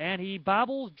 and he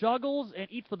bobbles, juggles, and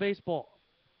eats the baseball.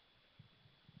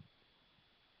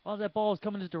 While that ball was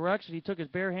coming his direction, he took his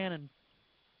bare hand and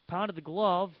pounded the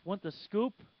glove, went to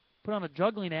scoop, put on a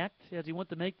juggling act as he went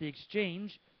to make the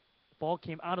exchange. The ball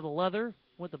came out of the leather,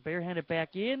 went to barehand it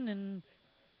back in, and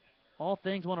all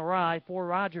things went awry for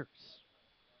Rogers.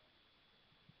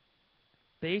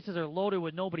 Bases are loaded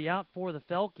with nobody out for the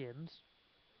Falcons.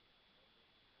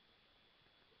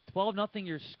 12-0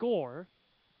 your score.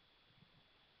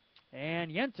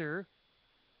 And Yenter,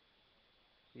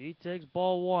 he takes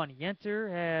ball one.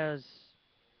 Yenter has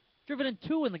driven in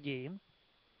 2 in the game.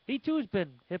 He too has been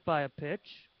hit by a pitch.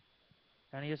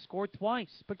 And he has scored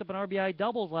twice. Picked up an RBI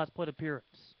double his last plate appearance.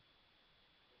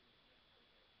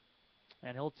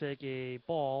 And he'll take a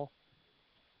ball.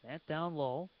 That down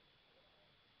low.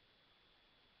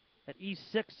 At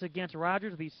E6 against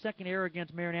Rogers, the second error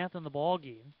against Maranatha in the ball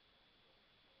game.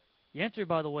 Yenter,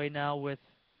 by the way, now with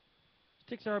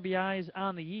 6 RBIs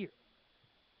on the year.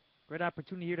 Great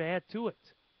opportunity here to add to it.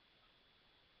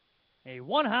 A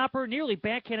one-hopper, nearly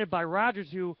backhanded by Rogers,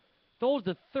 who throws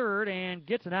to third and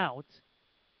gets an out.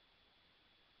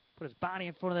 Put his body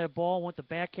in front of that ball, went to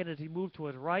backhand as he moved to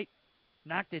his right.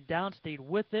 Knocked it down, stayed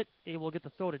with it. Able to get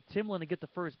the throw to Timlin to get the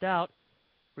first out.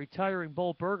 Retiring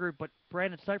Bo Burgert, but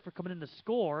Brandon Seifert coming in to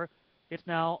score. It's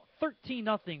now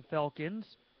 13-0 Falcons.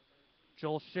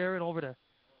 Joel Sharon over to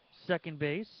second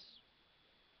base.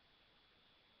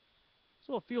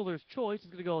 So a fielder's choice is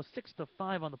going to go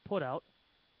 6-5 on the putout.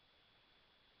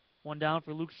 One down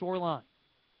for Luke Shoreline.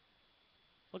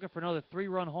 Looking for another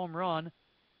 3-run home run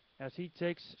as he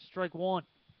takes strike one.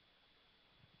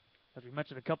 As we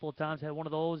mentioned a couple of times, had one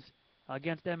of those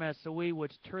against MSOE,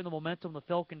 which turned the momentum the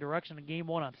Falcon direction in Game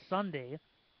 1 on Sunday.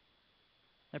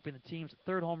 That being the team's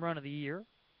 3rd home run of the year.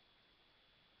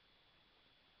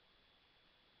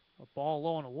 A ball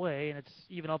low and away, and it's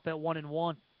even up at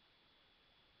 1-1.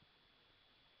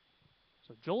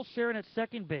 So Joel Sharon at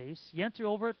second base, Yenter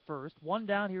over at first, one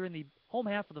down here in the home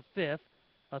half of the 5th.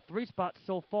 A 3-spot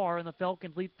so far, and the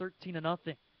Falcons lead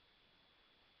 13-0.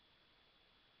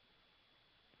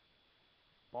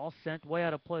 Ball sent way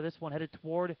out of play. This one headed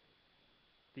toward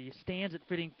the stands at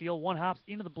Fitting Field. One hops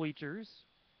into the bleachers.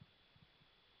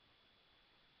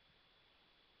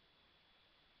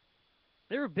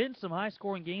 There have been some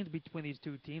high-scoring games between these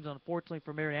two teams. Unfortunately,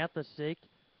 for Maranatha's sake,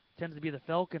 it tends to be the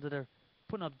Falcons that are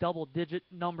putting up double-digit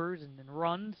numbers and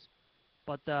runs.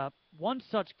 But one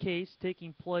such case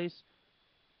taking place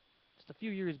just a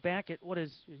few years back at what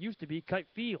used to be Kite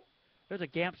Field. There's a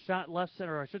gap shot left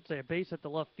center, or I should say a base at the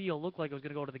left field. Looked like it was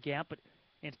going to go to the gap, but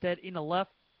instead in the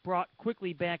left, brought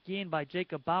quickly back in by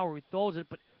Jacob Bauer, who throws it.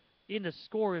 But in the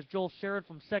score is Joel Sharon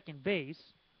from second base.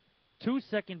 To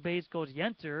second base goes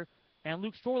Yenter. And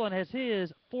Luke Shoreline has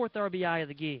his 4th RBI of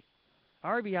the game.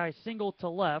 RBI single to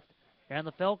left, and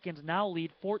the Falcons now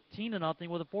lead 14-0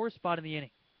 with a 4th spot in the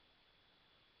inning.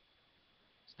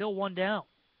 Still one down.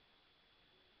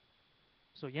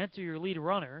 So Yenter, your lead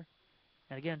runner.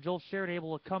 And again, Joel Sharon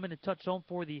able to come in and touch home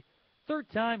for the 3rd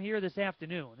time here this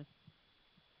afternoon.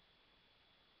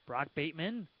 Brock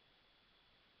Bateman.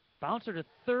 Bouncer to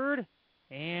third,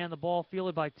 and the ball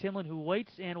fielded by Timlin, who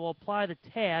waits and will apply the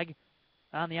tag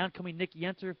on the oncoming Nick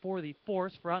Yenter for the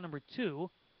force for out number 2.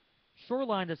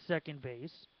 Shoreline to second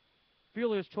base.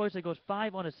 Fielder's choice that goes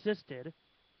 5 unassisted.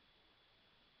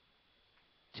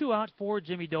 2 out for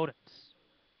Jimmy Dodens.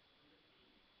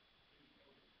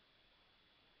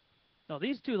 Now,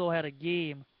 these two, though, had a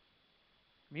game.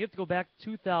 I mean, you have to go back to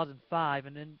 2005,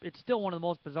 and then it's still one of the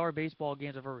most bizarre baseball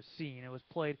games I've ever seen. It was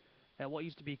played at what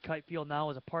used to be Kite Field, now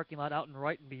is a parking lot out and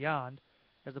right and beyond,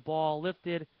 as the ball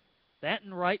lifted That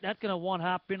and right, that's going to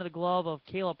one-hop into the glove of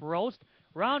Caleb Roast.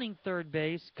 Rounding third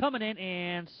base, coming in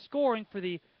and scoring for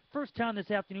the first time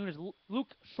this afternoon is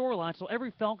Luke Shoreline. So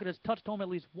every Falcon has touched home at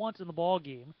least once in the ball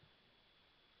game,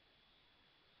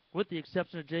 with the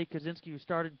exception of Jay Kaczynski, who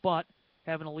started but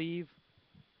having to leave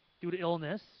due to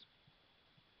illness.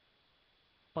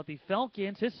 But the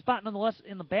Falcons, his spot nonetheless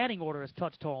in the batting order has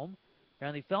touched home.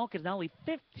 And the Falcons now lead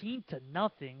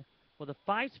 15-0 with a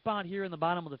 5 spot here in the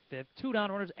bottom of the 5th. 2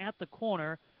 down runners at the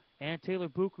corner. And Taylor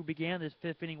Book, who began this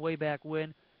 5th inning way back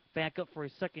when, back up for a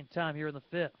second time here in the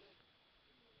 5th.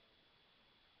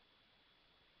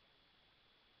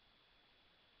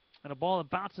 And a ball that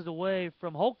bounces away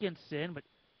from Hokinson, but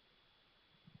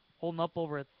holding up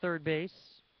over at third base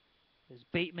is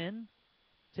Bateman.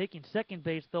 Taking second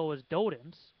base, though, is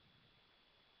Dodens.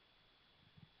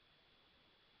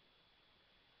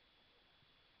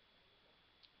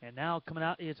 And now coming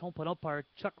out is home plate umpire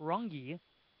Chuck Runge.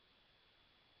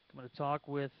 Coming to talk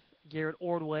with Garrett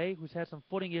Ordway, who's had some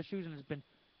footing issues and has been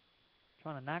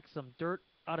trying to knock some dirt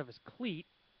out of his cleat.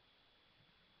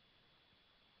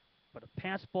 But a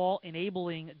pass ball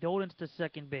enabling Dodens to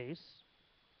second base.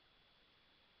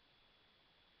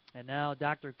 And now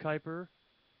Dr. Kuiper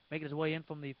making his way in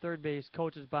from the third base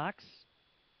coach's box.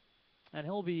 And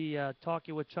he'll be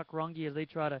talking with Chuck Runge as they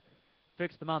try to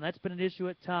fix the mound. That's been an issue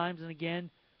at times. And again,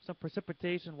 some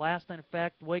precipitation last night. In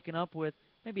fact, waking up with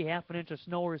maybe half an inch of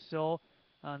snow or so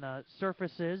on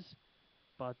surfaces.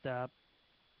 But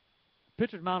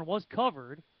pitcher's mound was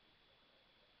covered.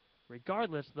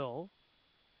 Regardless, though.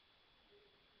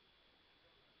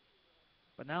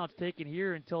 But now it's taken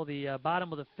here until the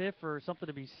bottom of the 5th for something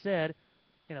to be said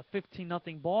in a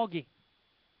 15-0 ball game.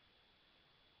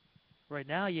 Right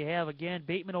now you have, again,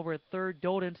 Bateman over at third,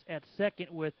 Dodens at second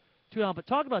with 2 down. But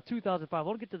talking about 2005, I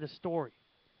want to get to this story.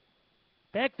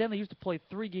 Back then they used to play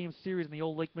 3-game series in the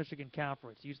old Lake Michigan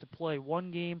Conference. You used to play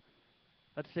 1 game,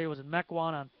 let's say it was in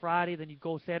Mequon on Friday, then you'd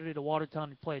go Saturday to Watertown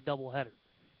and play a doubleheader.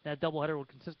 That doubleheader would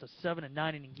consist of 7 and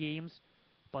 9 inning games.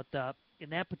 But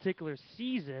in that particular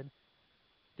season,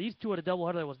 these two had a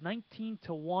doubleheader that was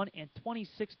 19-1 and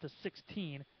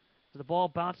 26-16. As the ball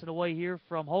bouncing away here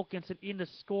from Hokinson, in to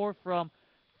score from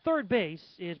third base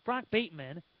is Brock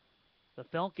Bateman. The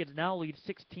Falcons now lead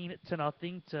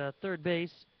 16-0. To third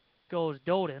base goes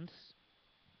Dodens.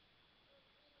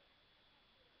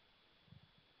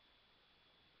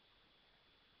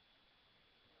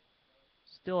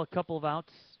 Still a couple of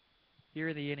outs here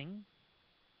in the inning.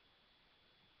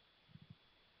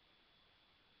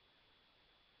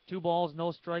 2 balls,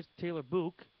 no strikes to Taylor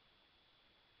Book.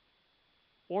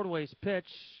 Ordway's pitch,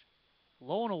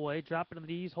 low and away, dropping to the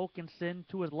knees. Hokinson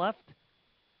to his left.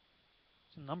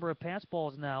 Some number of pass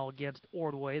balls now against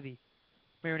Ordway, the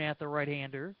Maranatha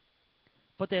right-hander.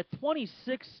 But that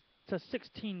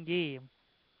 26-16 game,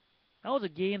 that was a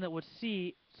game that would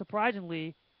see,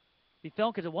 surprisingly, the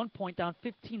Falcons at one point down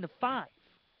 15-5.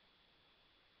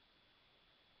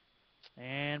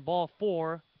 And ball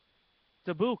 4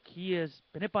 to Book. He has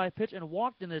been hit by a pitch and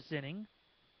walked in this inning.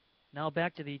 Now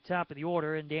back to the top of the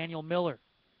order, and Daniel Miller.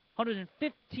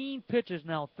 115 pitches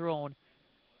now thrown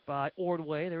by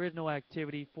Ordway. There is no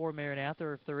activity for Maranatha,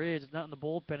 or if there is, it's not in the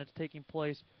bullpen. It's taking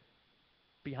place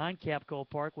behind Capco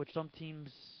Park, which some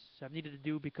teams have needed to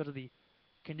do because of the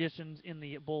conditions in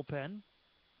the bullpen.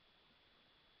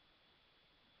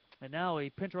 And now a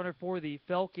pinch runner for the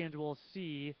Falcons will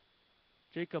see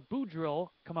Jacob Boudreau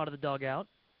come out of the dugout.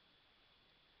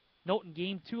 Note in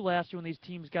Game 2 last year when these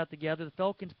teams got together, the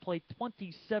Falcons played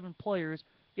 27 players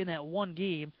in that one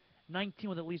game, 19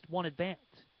 with at least one at bat.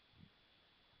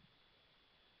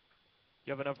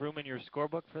 You have enough room in your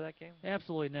scorebook for that game?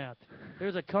 Absolutely not.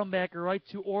 There's a comebacker right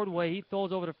to Ordway. He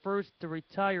throws over to first to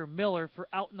retire Miller for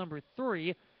out number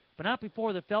 3, but not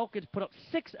before the Falcons put up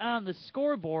 6 on the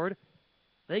scoreboard.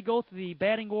 They go through the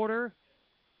batting order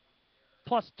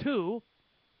 +2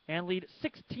 and lead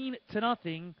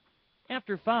 16-0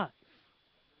 after 5.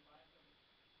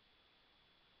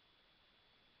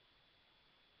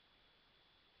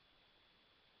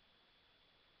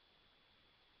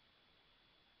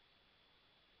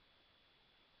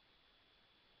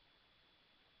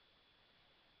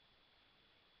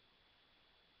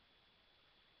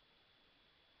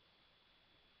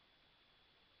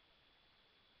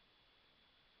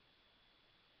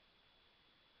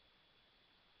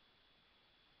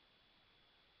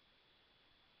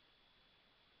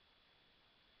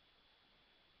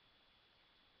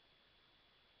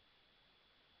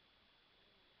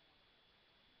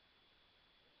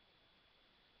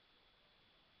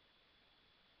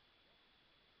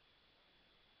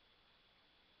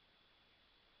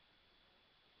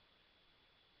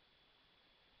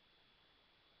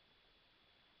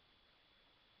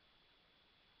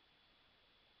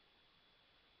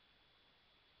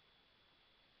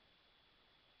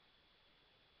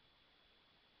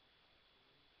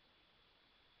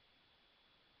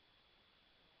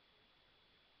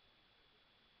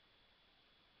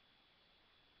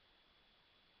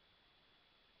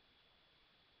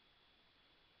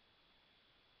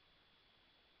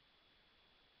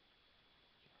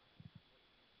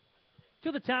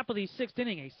 To the top of the sixth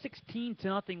inning, a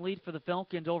 16-0 lead for the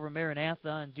Falcons over Maranatha.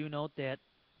 And do note that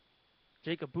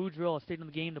Jacob Boudreau has stayed in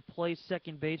the game to play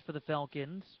second base for the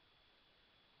Falcons.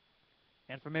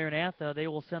 And for Maranatha, they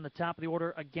will send the top of the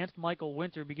order against Michael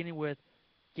Winter, beginning with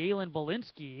Galen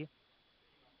Belinsky,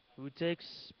 who takes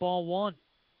ball one.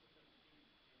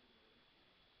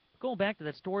 Going back to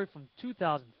that story from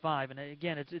 2005, and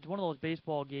again, it's one of those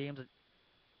baseball games that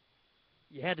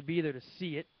you had to be there to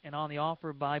see it, and on the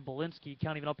offer by Belinsky,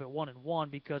 counting it up at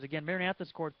 1-1, because again, Maranatha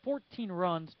scored 14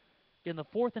 runs in the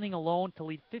fourth inning alone to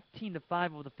lead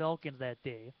 15-5 over the Falcons that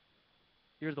day.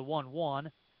 Here's the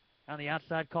 1-1. On the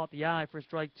outside, caught the eye for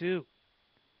strike two.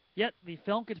 Yet the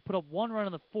Falcons put up one run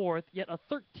in the fourth, yet a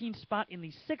 13 spot in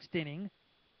the sixth inning,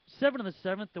 7 in the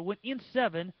seventh to win in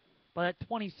 7 by that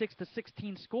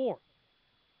 26-16 score.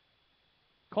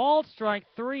 Called strike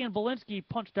three, and Belinsky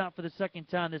punched out for the second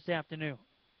time this afternoon.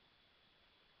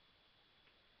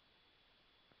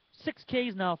 6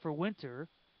 Ks now for Winter.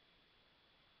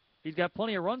 He's got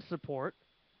plenty of run support,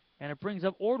 and it brings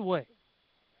up Ordway.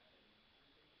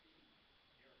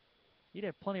 He'd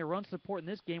have plenty of run support in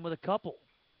this game with a couple.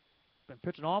 Been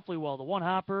pitching awfully well. The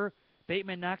one-hopper,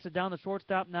 Bateman knocks it down the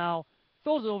shortstop now,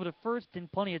 throws it over to first in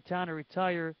plenty of time to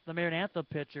retire the Maranatha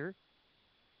pitcher.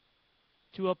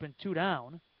 2 up and 2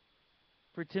 down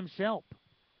for Tim Shelp.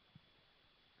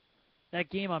 That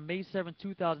game on May 7,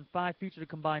 2005 featured a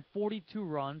combined 42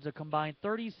 runs, a combined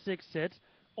 36 hits,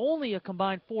 only a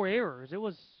combined 4 errors. It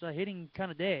was a hitting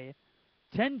kind of day.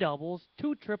 10 doubles,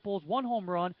 2 triples, 1 home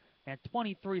run, and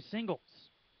 23 singles.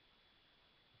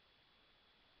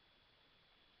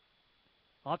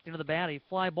 Locked into the bat, a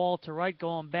fly ball to right,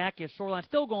 going back. As Shoreline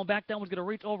still going back, that one's going to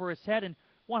reach over his head and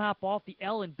one hop off the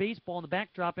L in baseball in the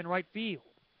backdrop in right field.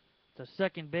 To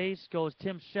second base goes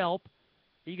Tim Shelp.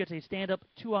 He gets a stand-up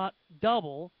 2-out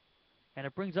double, and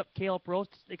it brings up Caleb Roast,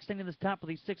 extending this top of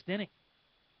the sixth inning.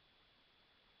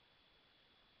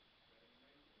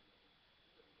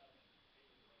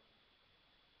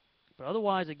 But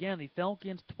otherwise, again, the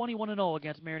Falcons 21-0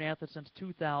 against Maranatha since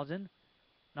 2000.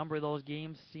 Number of those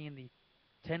games seeing the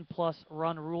 10-plus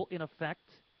run rule in effect.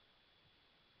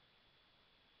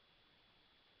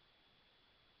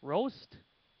 Roast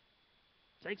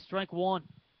takes strike one.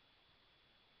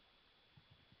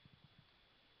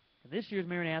 And this year's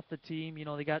Maranatha team, you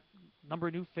know, they got a number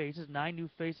of new faces, 9 new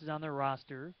faces on their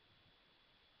roster.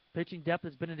 Pitching depth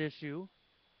has been an issue.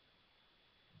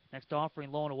 Next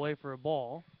offering low and away for a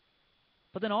ball.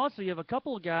 But then also you have a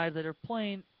couple of guys that are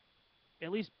playing,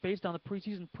 at least based on the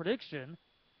preseason prediction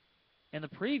and the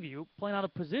preview, playing out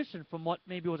of position from what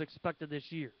maybe was expected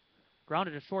this year.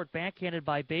 Grounded a short, backhanded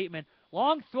by Bateman.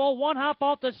 Long throw, one hop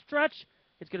off the stretch.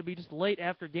 It's going to be just late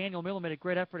after Daniel Miller made a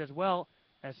great effort as well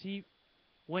as he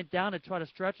went down to try to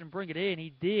stretch and bring it in.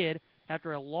 He did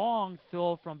after a long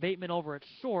throw from Bateman over at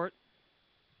short.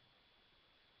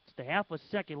 Just a half a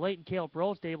second late, and Caleb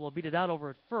Roast able to beat it out over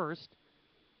at first.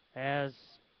 As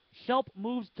Shelp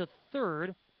moves to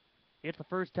third, it's the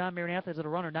first time Maranatha has had a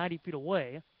runner 90 feet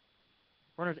away.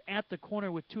 Runners at the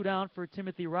corner with 2 down for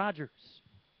Timothy Rogers.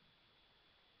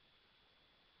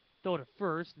 Throw to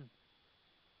first, and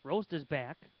Roast is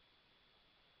back.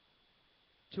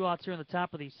 2 outs here in the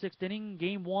top of the sixth inning.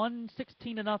 Game 1,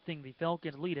 16-0. The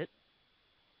Falcons lead it.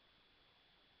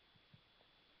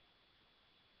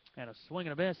 And a swing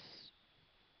and a miss.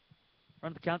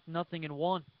 Run the count to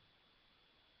 0-1.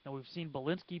 Now we've seen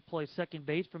Belinsky play second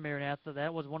base for Maranatha.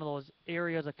 That was one of those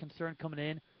areas of concern coming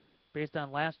in based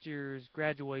on last year's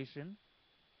graduation.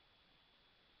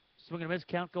 Swing and a miss,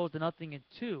 count goes to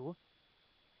 0-2.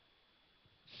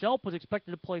 Shelp was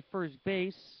expected to play first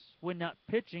base when not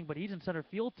pitching, but he's in center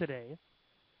field today.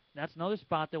 That's another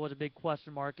spot that was a big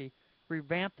question mark, a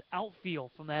revamped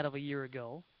outfield from that of a year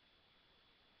ago.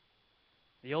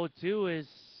 The 0-2 is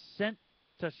sent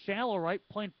to shallow right,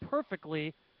 playing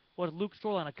perfectly was Luke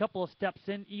Shoreline. A couple of steps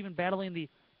in, even battling the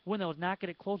wind that was knocking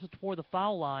it closer toward the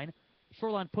foul line.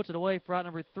 Shoreline puts it away for out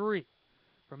number 3.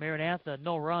 For Maranatha,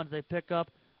 no runs. They pick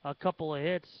up a couple of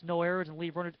hits, no errors, and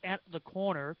leave runners at the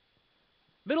corner.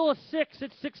 Middle of 6,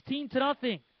 it's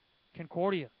 16-0.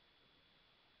 Concordia.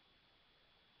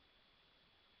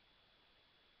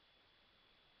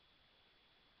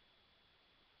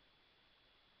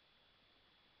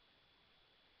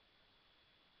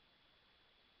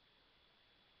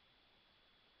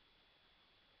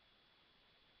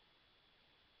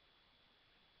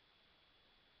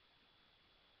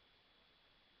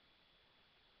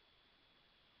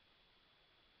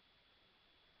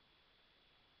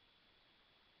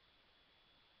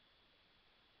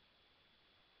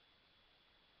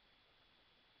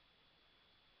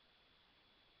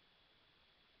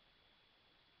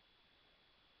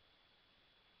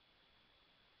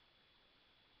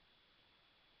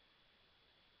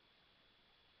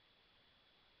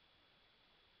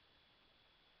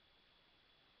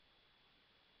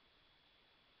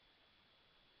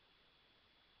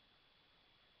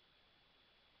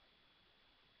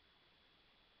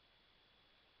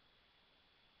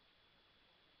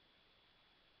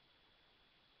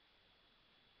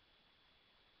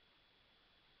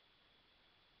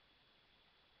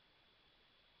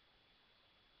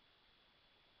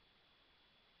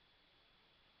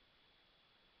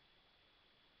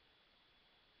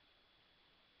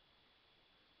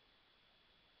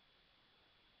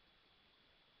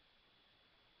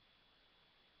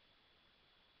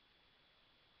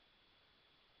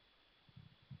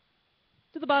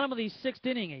 the bottom of the sixth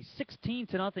inning, a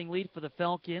 16-0 lead for the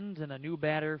Falcons, and a new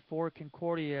batter for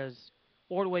Concordia as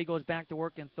Ordway goes back to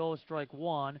work and throws strike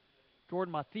one.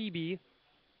 Jordan Mathibi,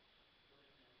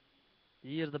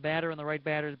 he is the batter in the right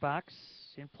batter's box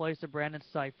in place of Brandon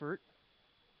Seifert.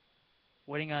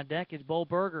 Waiting on deck is Bo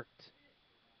Burgert.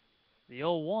 The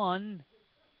 0-1,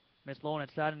 missed low on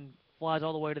its side and flies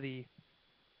all the way to the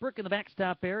brick in the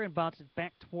backstop area and bounces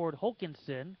back toward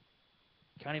Hokinson.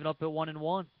 Counting it up at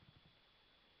 1-1.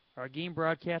 Our game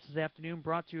broadcast this afternoon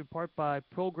brought to you in part by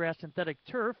Progress Synthetic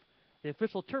Turf, the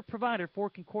official turf provider for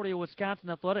Concordia, Wisconsin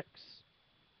Athletics.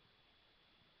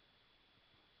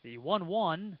 The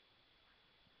 1-1,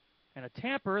 and a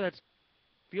tamper that's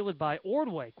fielded by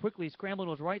Ordway, quickly scrambling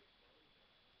to his right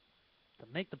to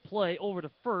make the play over to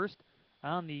first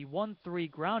on the 1-3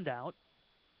 ground out.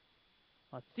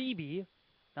 Thebe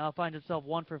now finds himself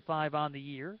 1 for 5 on the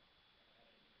year.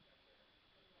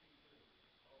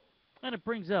 And it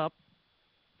brings up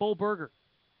Bo Burger.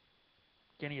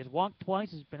 Again, he has walked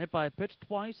twice, he's been hit by a pitch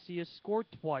twice, he has scored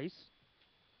twice.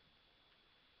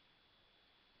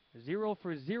 0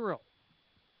 for 0.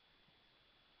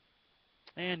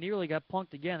 And nearly got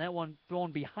punked again. That one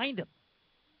thrown behind him.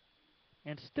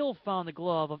 And still found the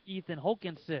glove of Ethan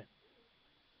Hokinson.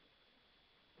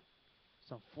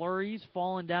 Some flurries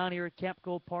falling down here at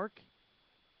Capco Park.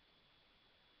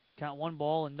 Count 1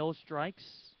 ball and no strikes.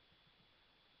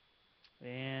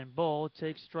 And Bo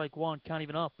takes strike one, count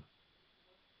even up.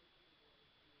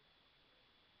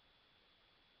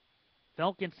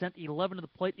 Falcons sent 11 to the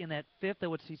plate in that fifth.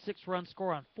 That would see 6 runs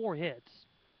score on 4 hits.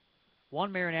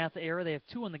 1 Maranatha error. They have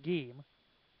 2 in the game.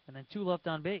 And then 2 left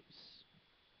on base.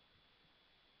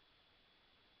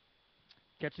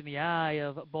 Catching the eye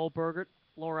of Bo Burgert,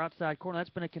 lower outside corner. That's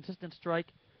been a consistent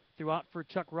strike throughout for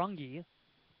Chuck Runge.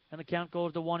 And the count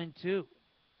goes to 1-2.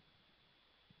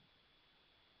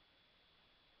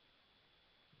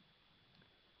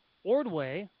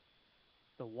 Ordway,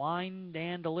 the wind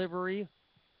and delivery,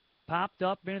 popped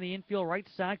up into the infield right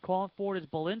side, calling for it is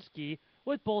Belinsky.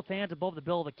 With both hands above the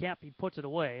bill of the cap, he puts it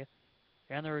away,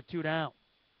 and there are 2 down.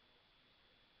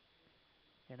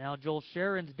 And now Joel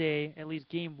Sharon's day, at least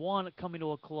game 1, coming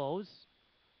to a close.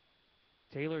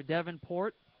 Taylor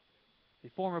Davenport, the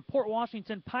former Port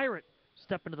Washington Pirate,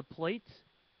 stepping to the plate,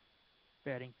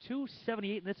 batting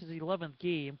 .278, and this is his 11th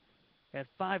game at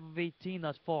 5 of 18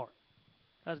 thus far.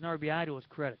 Has an RBI to his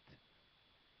credit.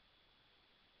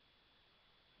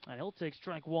 And he'll take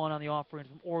strike one on the offering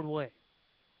from Ordway.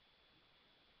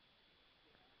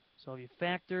 So if you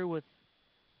factor with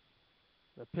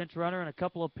the pinch runner and a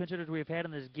couple of pinch hitters we've had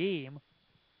in this game,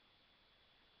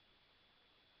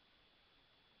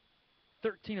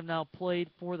 13 have now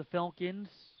played for the Falcons.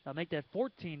 I'll make that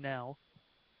 14 now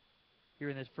here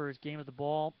in this first game of the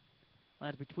ball.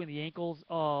 Lands between the ankles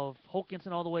of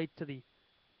Hokinson all the way to the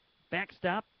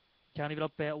backstop, counting it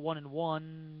up at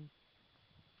 1-1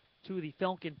 to the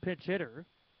Falcon pinch hitter.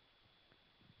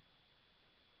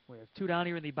 We have 2 down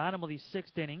here in the bottom of the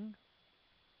 6th inning.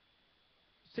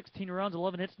 16 runs,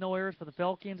 11 hits, no errors for the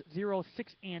Falcons. 0,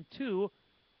 6, and 2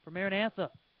 for Maranatha.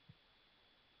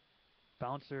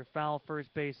 Bouncer foul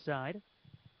first base side.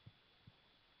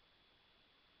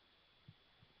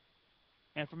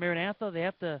 And for Maranatha, they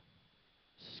have to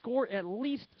score at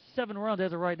least 7 runs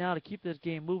as of right now to keep this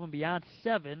game moving beyond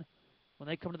 7 when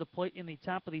they come to the plate in the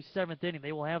top of the 7th inning.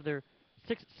 They will have their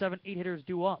 6, 7, 8 hitters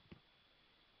due up.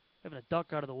 Having a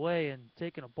duck out of the way and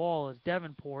taking a ball is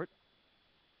Davenport.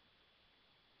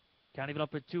 Counting it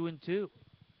up at 2-2.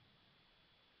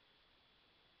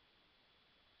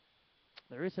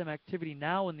 There is some activity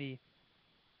now in the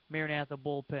Maranatha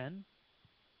bullpen.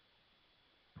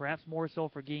 Perhaps more so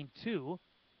for game 2.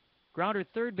 Grounder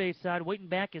third base side, waiting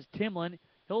back is Timlin.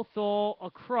 He'll throw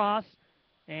across,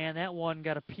 and that one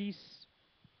got a piece.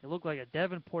 It looked like a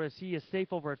Davenport as he is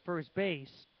safe over at first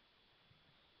base.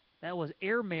 That was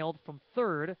airmailed from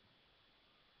third.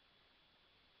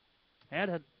 Had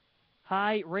a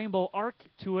high rainbow arc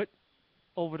to it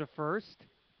over to first.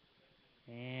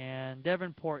 And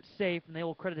Davenport safe, and they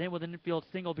will credit him with an infield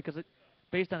single because it,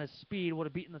 based on his speed, would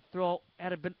have beaten the throw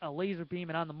had it been a laser beam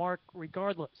and on the mark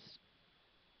regardless.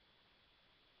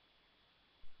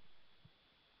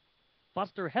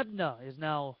 Buster Hebda is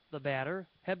now the batter.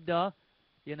 Hebda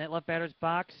in that left batter's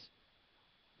box,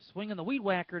 swinging the weed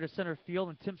whacker to center field,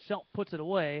 and Tim Schelt puts it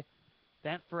away.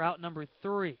 That for out number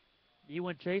 3. He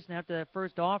went chasing after that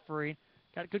first offering,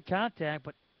 got good contact,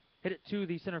 but hit it to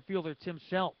the center fielder, Tim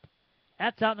Schelt.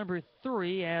 That's out number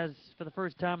 3, as for the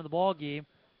first time in the ball game,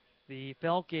 the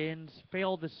Falcons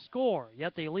failed to score,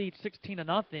 yet they lead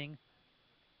 16-0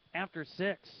 after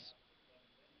 6.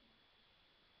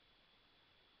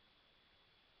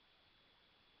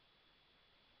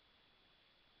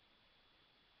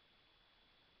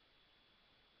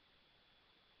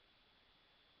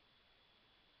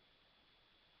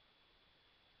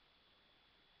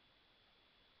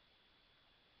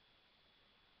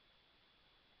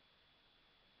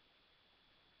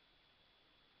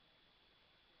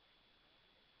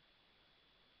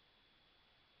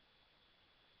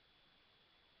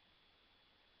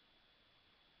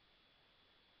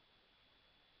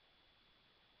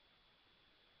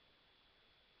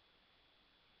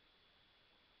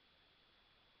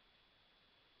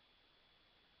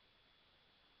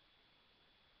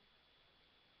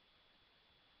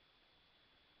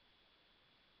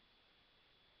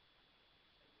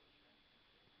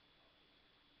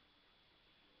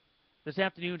 This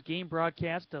afternoon's game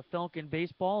broadcast of Falcon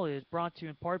Baseball is brought to you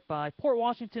in part by Port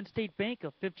Washington State Bank,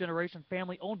 a fifth-generation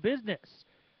family-owned business.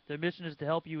 Their mission is to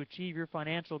help you achieve your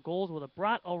financial goals with a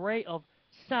broad array of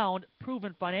sound,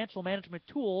 proven financial management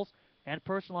tools and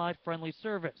personalized, friendly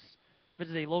service.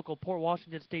 Visit a local Port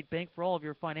Washington State Bank for all of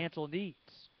your financial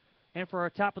needs. And for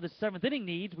our top of the seventh inning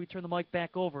needs, we turn the mic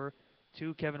back over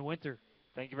to Kevin Winter.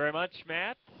 Thank you very much,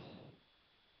 Matt.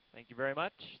 Thank you very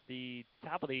much. The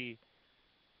top of the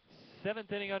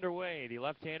seventh inning underway. The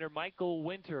left-hander Michael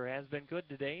Winter has been good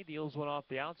today. Deals one off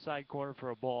the outside corner for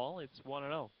a ball. It's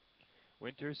 1-0.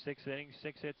 Winter, 6 innings,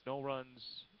 6 hits, no runs,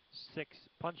 6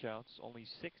 punch-outs, only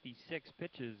 66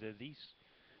 pitches as he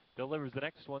delivers the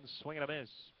next one. Swing and a miss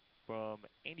from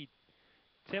Andy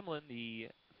Timlin, the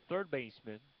third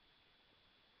baseman.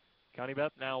 Counting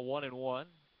up now 1-1.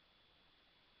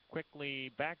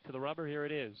 Quickly back to the rubber. Here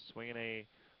it is. Swinging a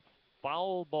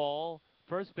foul ball.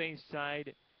 First base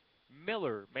side.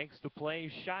 Miller makes the play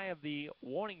shy of the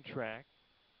warning track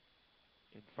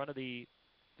in front of the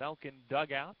Falcon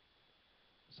dugout.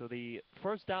 So the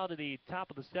first out of the top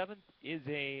of the seventh is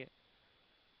a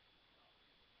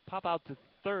pop out to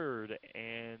third.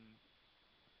 And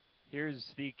here's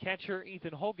the catcher,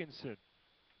 Ethan Hoganson.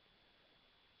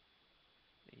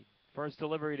 The first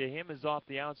delivery to him is off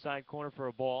the outside corner for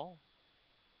a ball.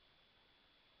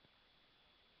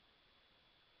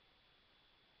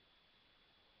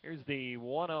 Here's the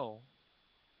 1-0.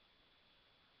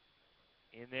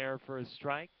 In there for a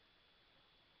strike.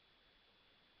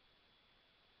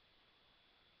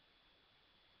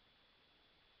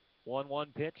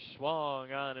 1-1 pitch,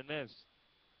 swung on and missed.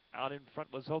 Out in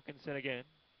front was Hokanson again.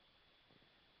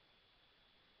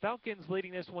 Falcons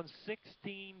leading this one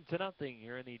 16-0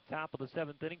 here in the top of the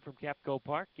seventh inning from Capco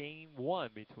Park. Game 1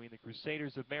 between the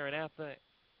Crusaders of Maranatha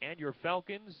and your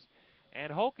Falcons. And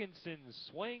Hokanson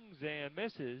swings and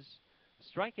misses.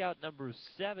 Strikeout number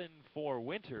 7 for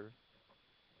Winter.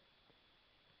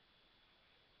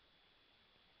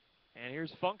 And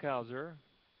here's Funkhauser.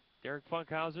 Derek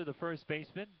Funkhauser, the first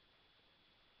baseman.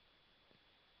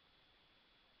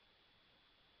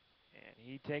 And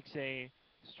he takes a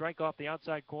strike off the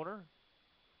outside corner.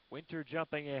 Winter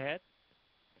jumping ahead.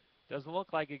 Doesn't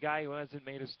look like a guy who hasn't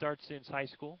made a start since high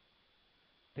school.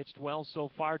 Pitched well so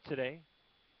far today.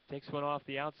 Takes one off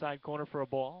the outside corner for a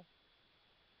ball.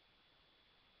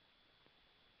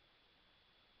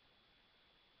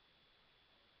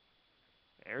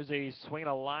 There's a swing,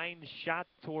 a line shot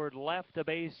toward left, a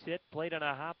base hit. Played on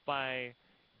a hop by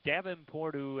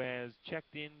Davenport, who has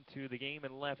checked into the game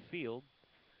in left field.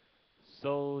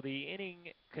 So the inning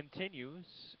continues,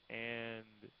 and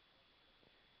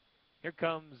here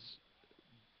comes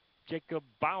Jacob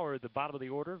Bauer, the bottom of the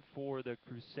order for the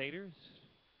Crusaders.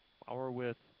 Bauer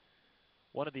with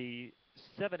one of the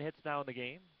 7 hits now in the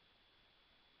game.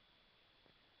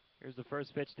 Here's the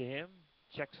first pitch to him.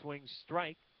 Check swing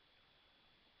strike.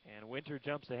 And Winter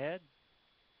jumps ahead.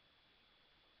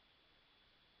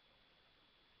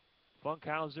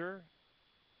 Funkhauser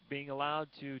being allowed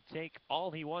to take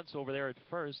all he wants over there at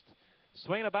first.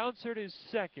 Swing a bouncer to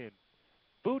second.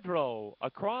 Boudreau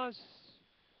across.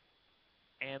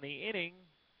 And the inning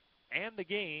and the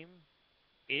game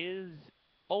is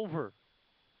over.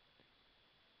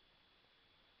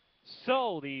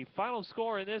 So the final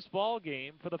score in this ball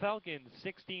game for the Falcons: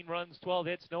 16 runs, 12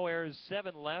 hits, no errors,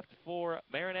 7 left. For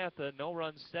Maranatha, no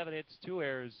runs, 7 hits, 2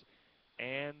 errors,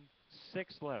 and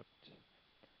 6 left.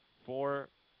 For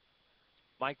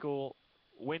Michael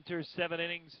Winter, 7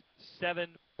 innings, 7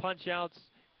 punch-outs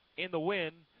in the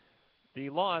win. The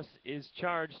loss is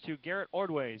charged to Garrett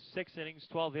Ordway, 6 innings,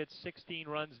 12 hits, 16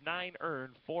 runs, 9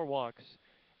 earned, 4 walks,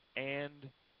 and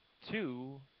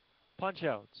 2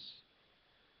 punch-outs.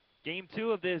 Game 2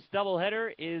 of this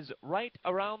doubleheader is right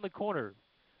around the corner.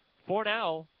 For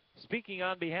now, speaking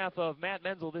on behalf of Matt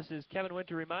Menzel, this is Kevin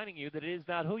Winter reminding you that it is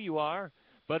not who you are,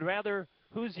 but rather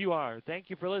whose you are.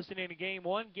 Thank you for listening to Game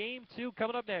 1. Game 2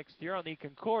 coming up next here on the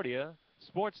Concordia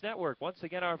Sports Network. Once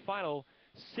again, our final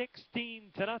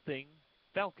 16-0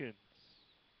 Falcons.